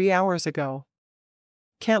did you 3 hours ago.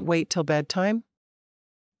 Can't wait till bedtime?"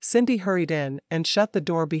 Cindy hurried in and shut the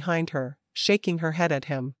door behind her, shaking her head at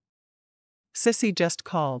him. "Sissy just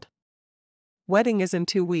called. Wedding is in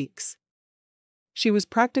 2 weeks." She was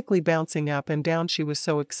practically bouncing up and down, she was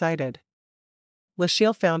so excited.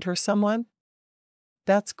 "Lachelle found her someone?"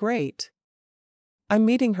 "That's great. I'm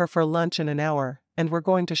meeting her for lunch in an hour, and we're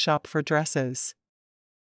going to shop for dresses.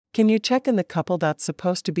 Can you check in the couple that's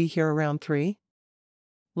supposed to be here around 3?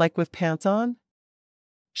 Like with pants on?"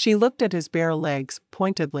 She looked at his bare legs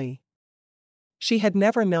pointedly. She had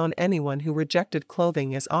never known anyone who rejected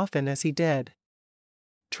clothing as often as he did.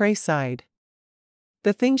 Trey sighed.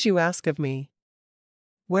 "The things you ask of me."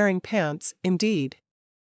 "Wearing pants, indeed."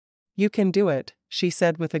 "You can do it," she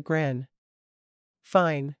said with a grin.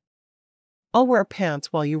 "Fine. I'll wear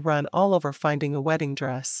pants while you run all over finding a wedding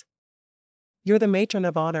dress." "You're the matron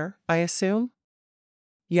of honor, I assume?"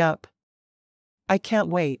 "Yup. I can't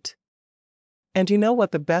wait. And you know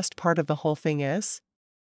what the best part of the whole thing is?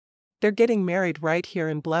 They're getting married right here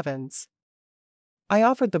in Blevins. I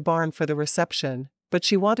offered the barn for the reception, but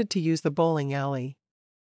she wanted to use the bowling alley.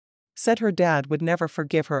 Said her dad would never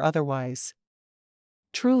forgive her otherwise.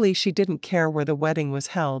 Truly, she didn't care where the wedding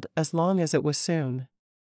was held as long as it was soon.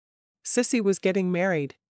 Sissy was getting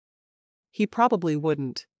married. He probably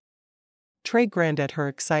wouldn't." Trey grinned at her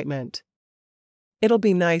excitement. "It'll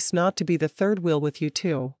be nice not to be the third wheel with you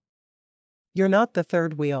too." "You're not the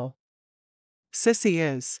third wheel. Sissy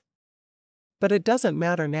is. But it doesn't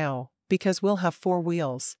matter now, because we'll have 4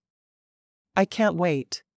 wheels. I can't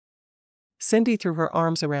wait." Cindy threw her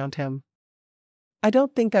arms around him. "I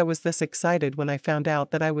don't think I was this excited when I found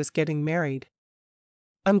out that I was getting married.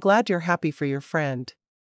 I'm glad you're happy for your friend."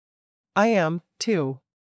 "I am, too."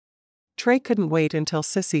 Trey couldn't wait until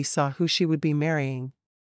Sissy saw who she would be marrying.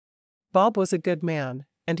 Bob was a good man,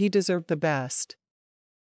 and he deserved the best.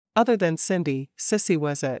 Other than Cindy, Sissy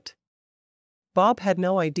was it. Bob had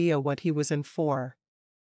no idea what he was in for.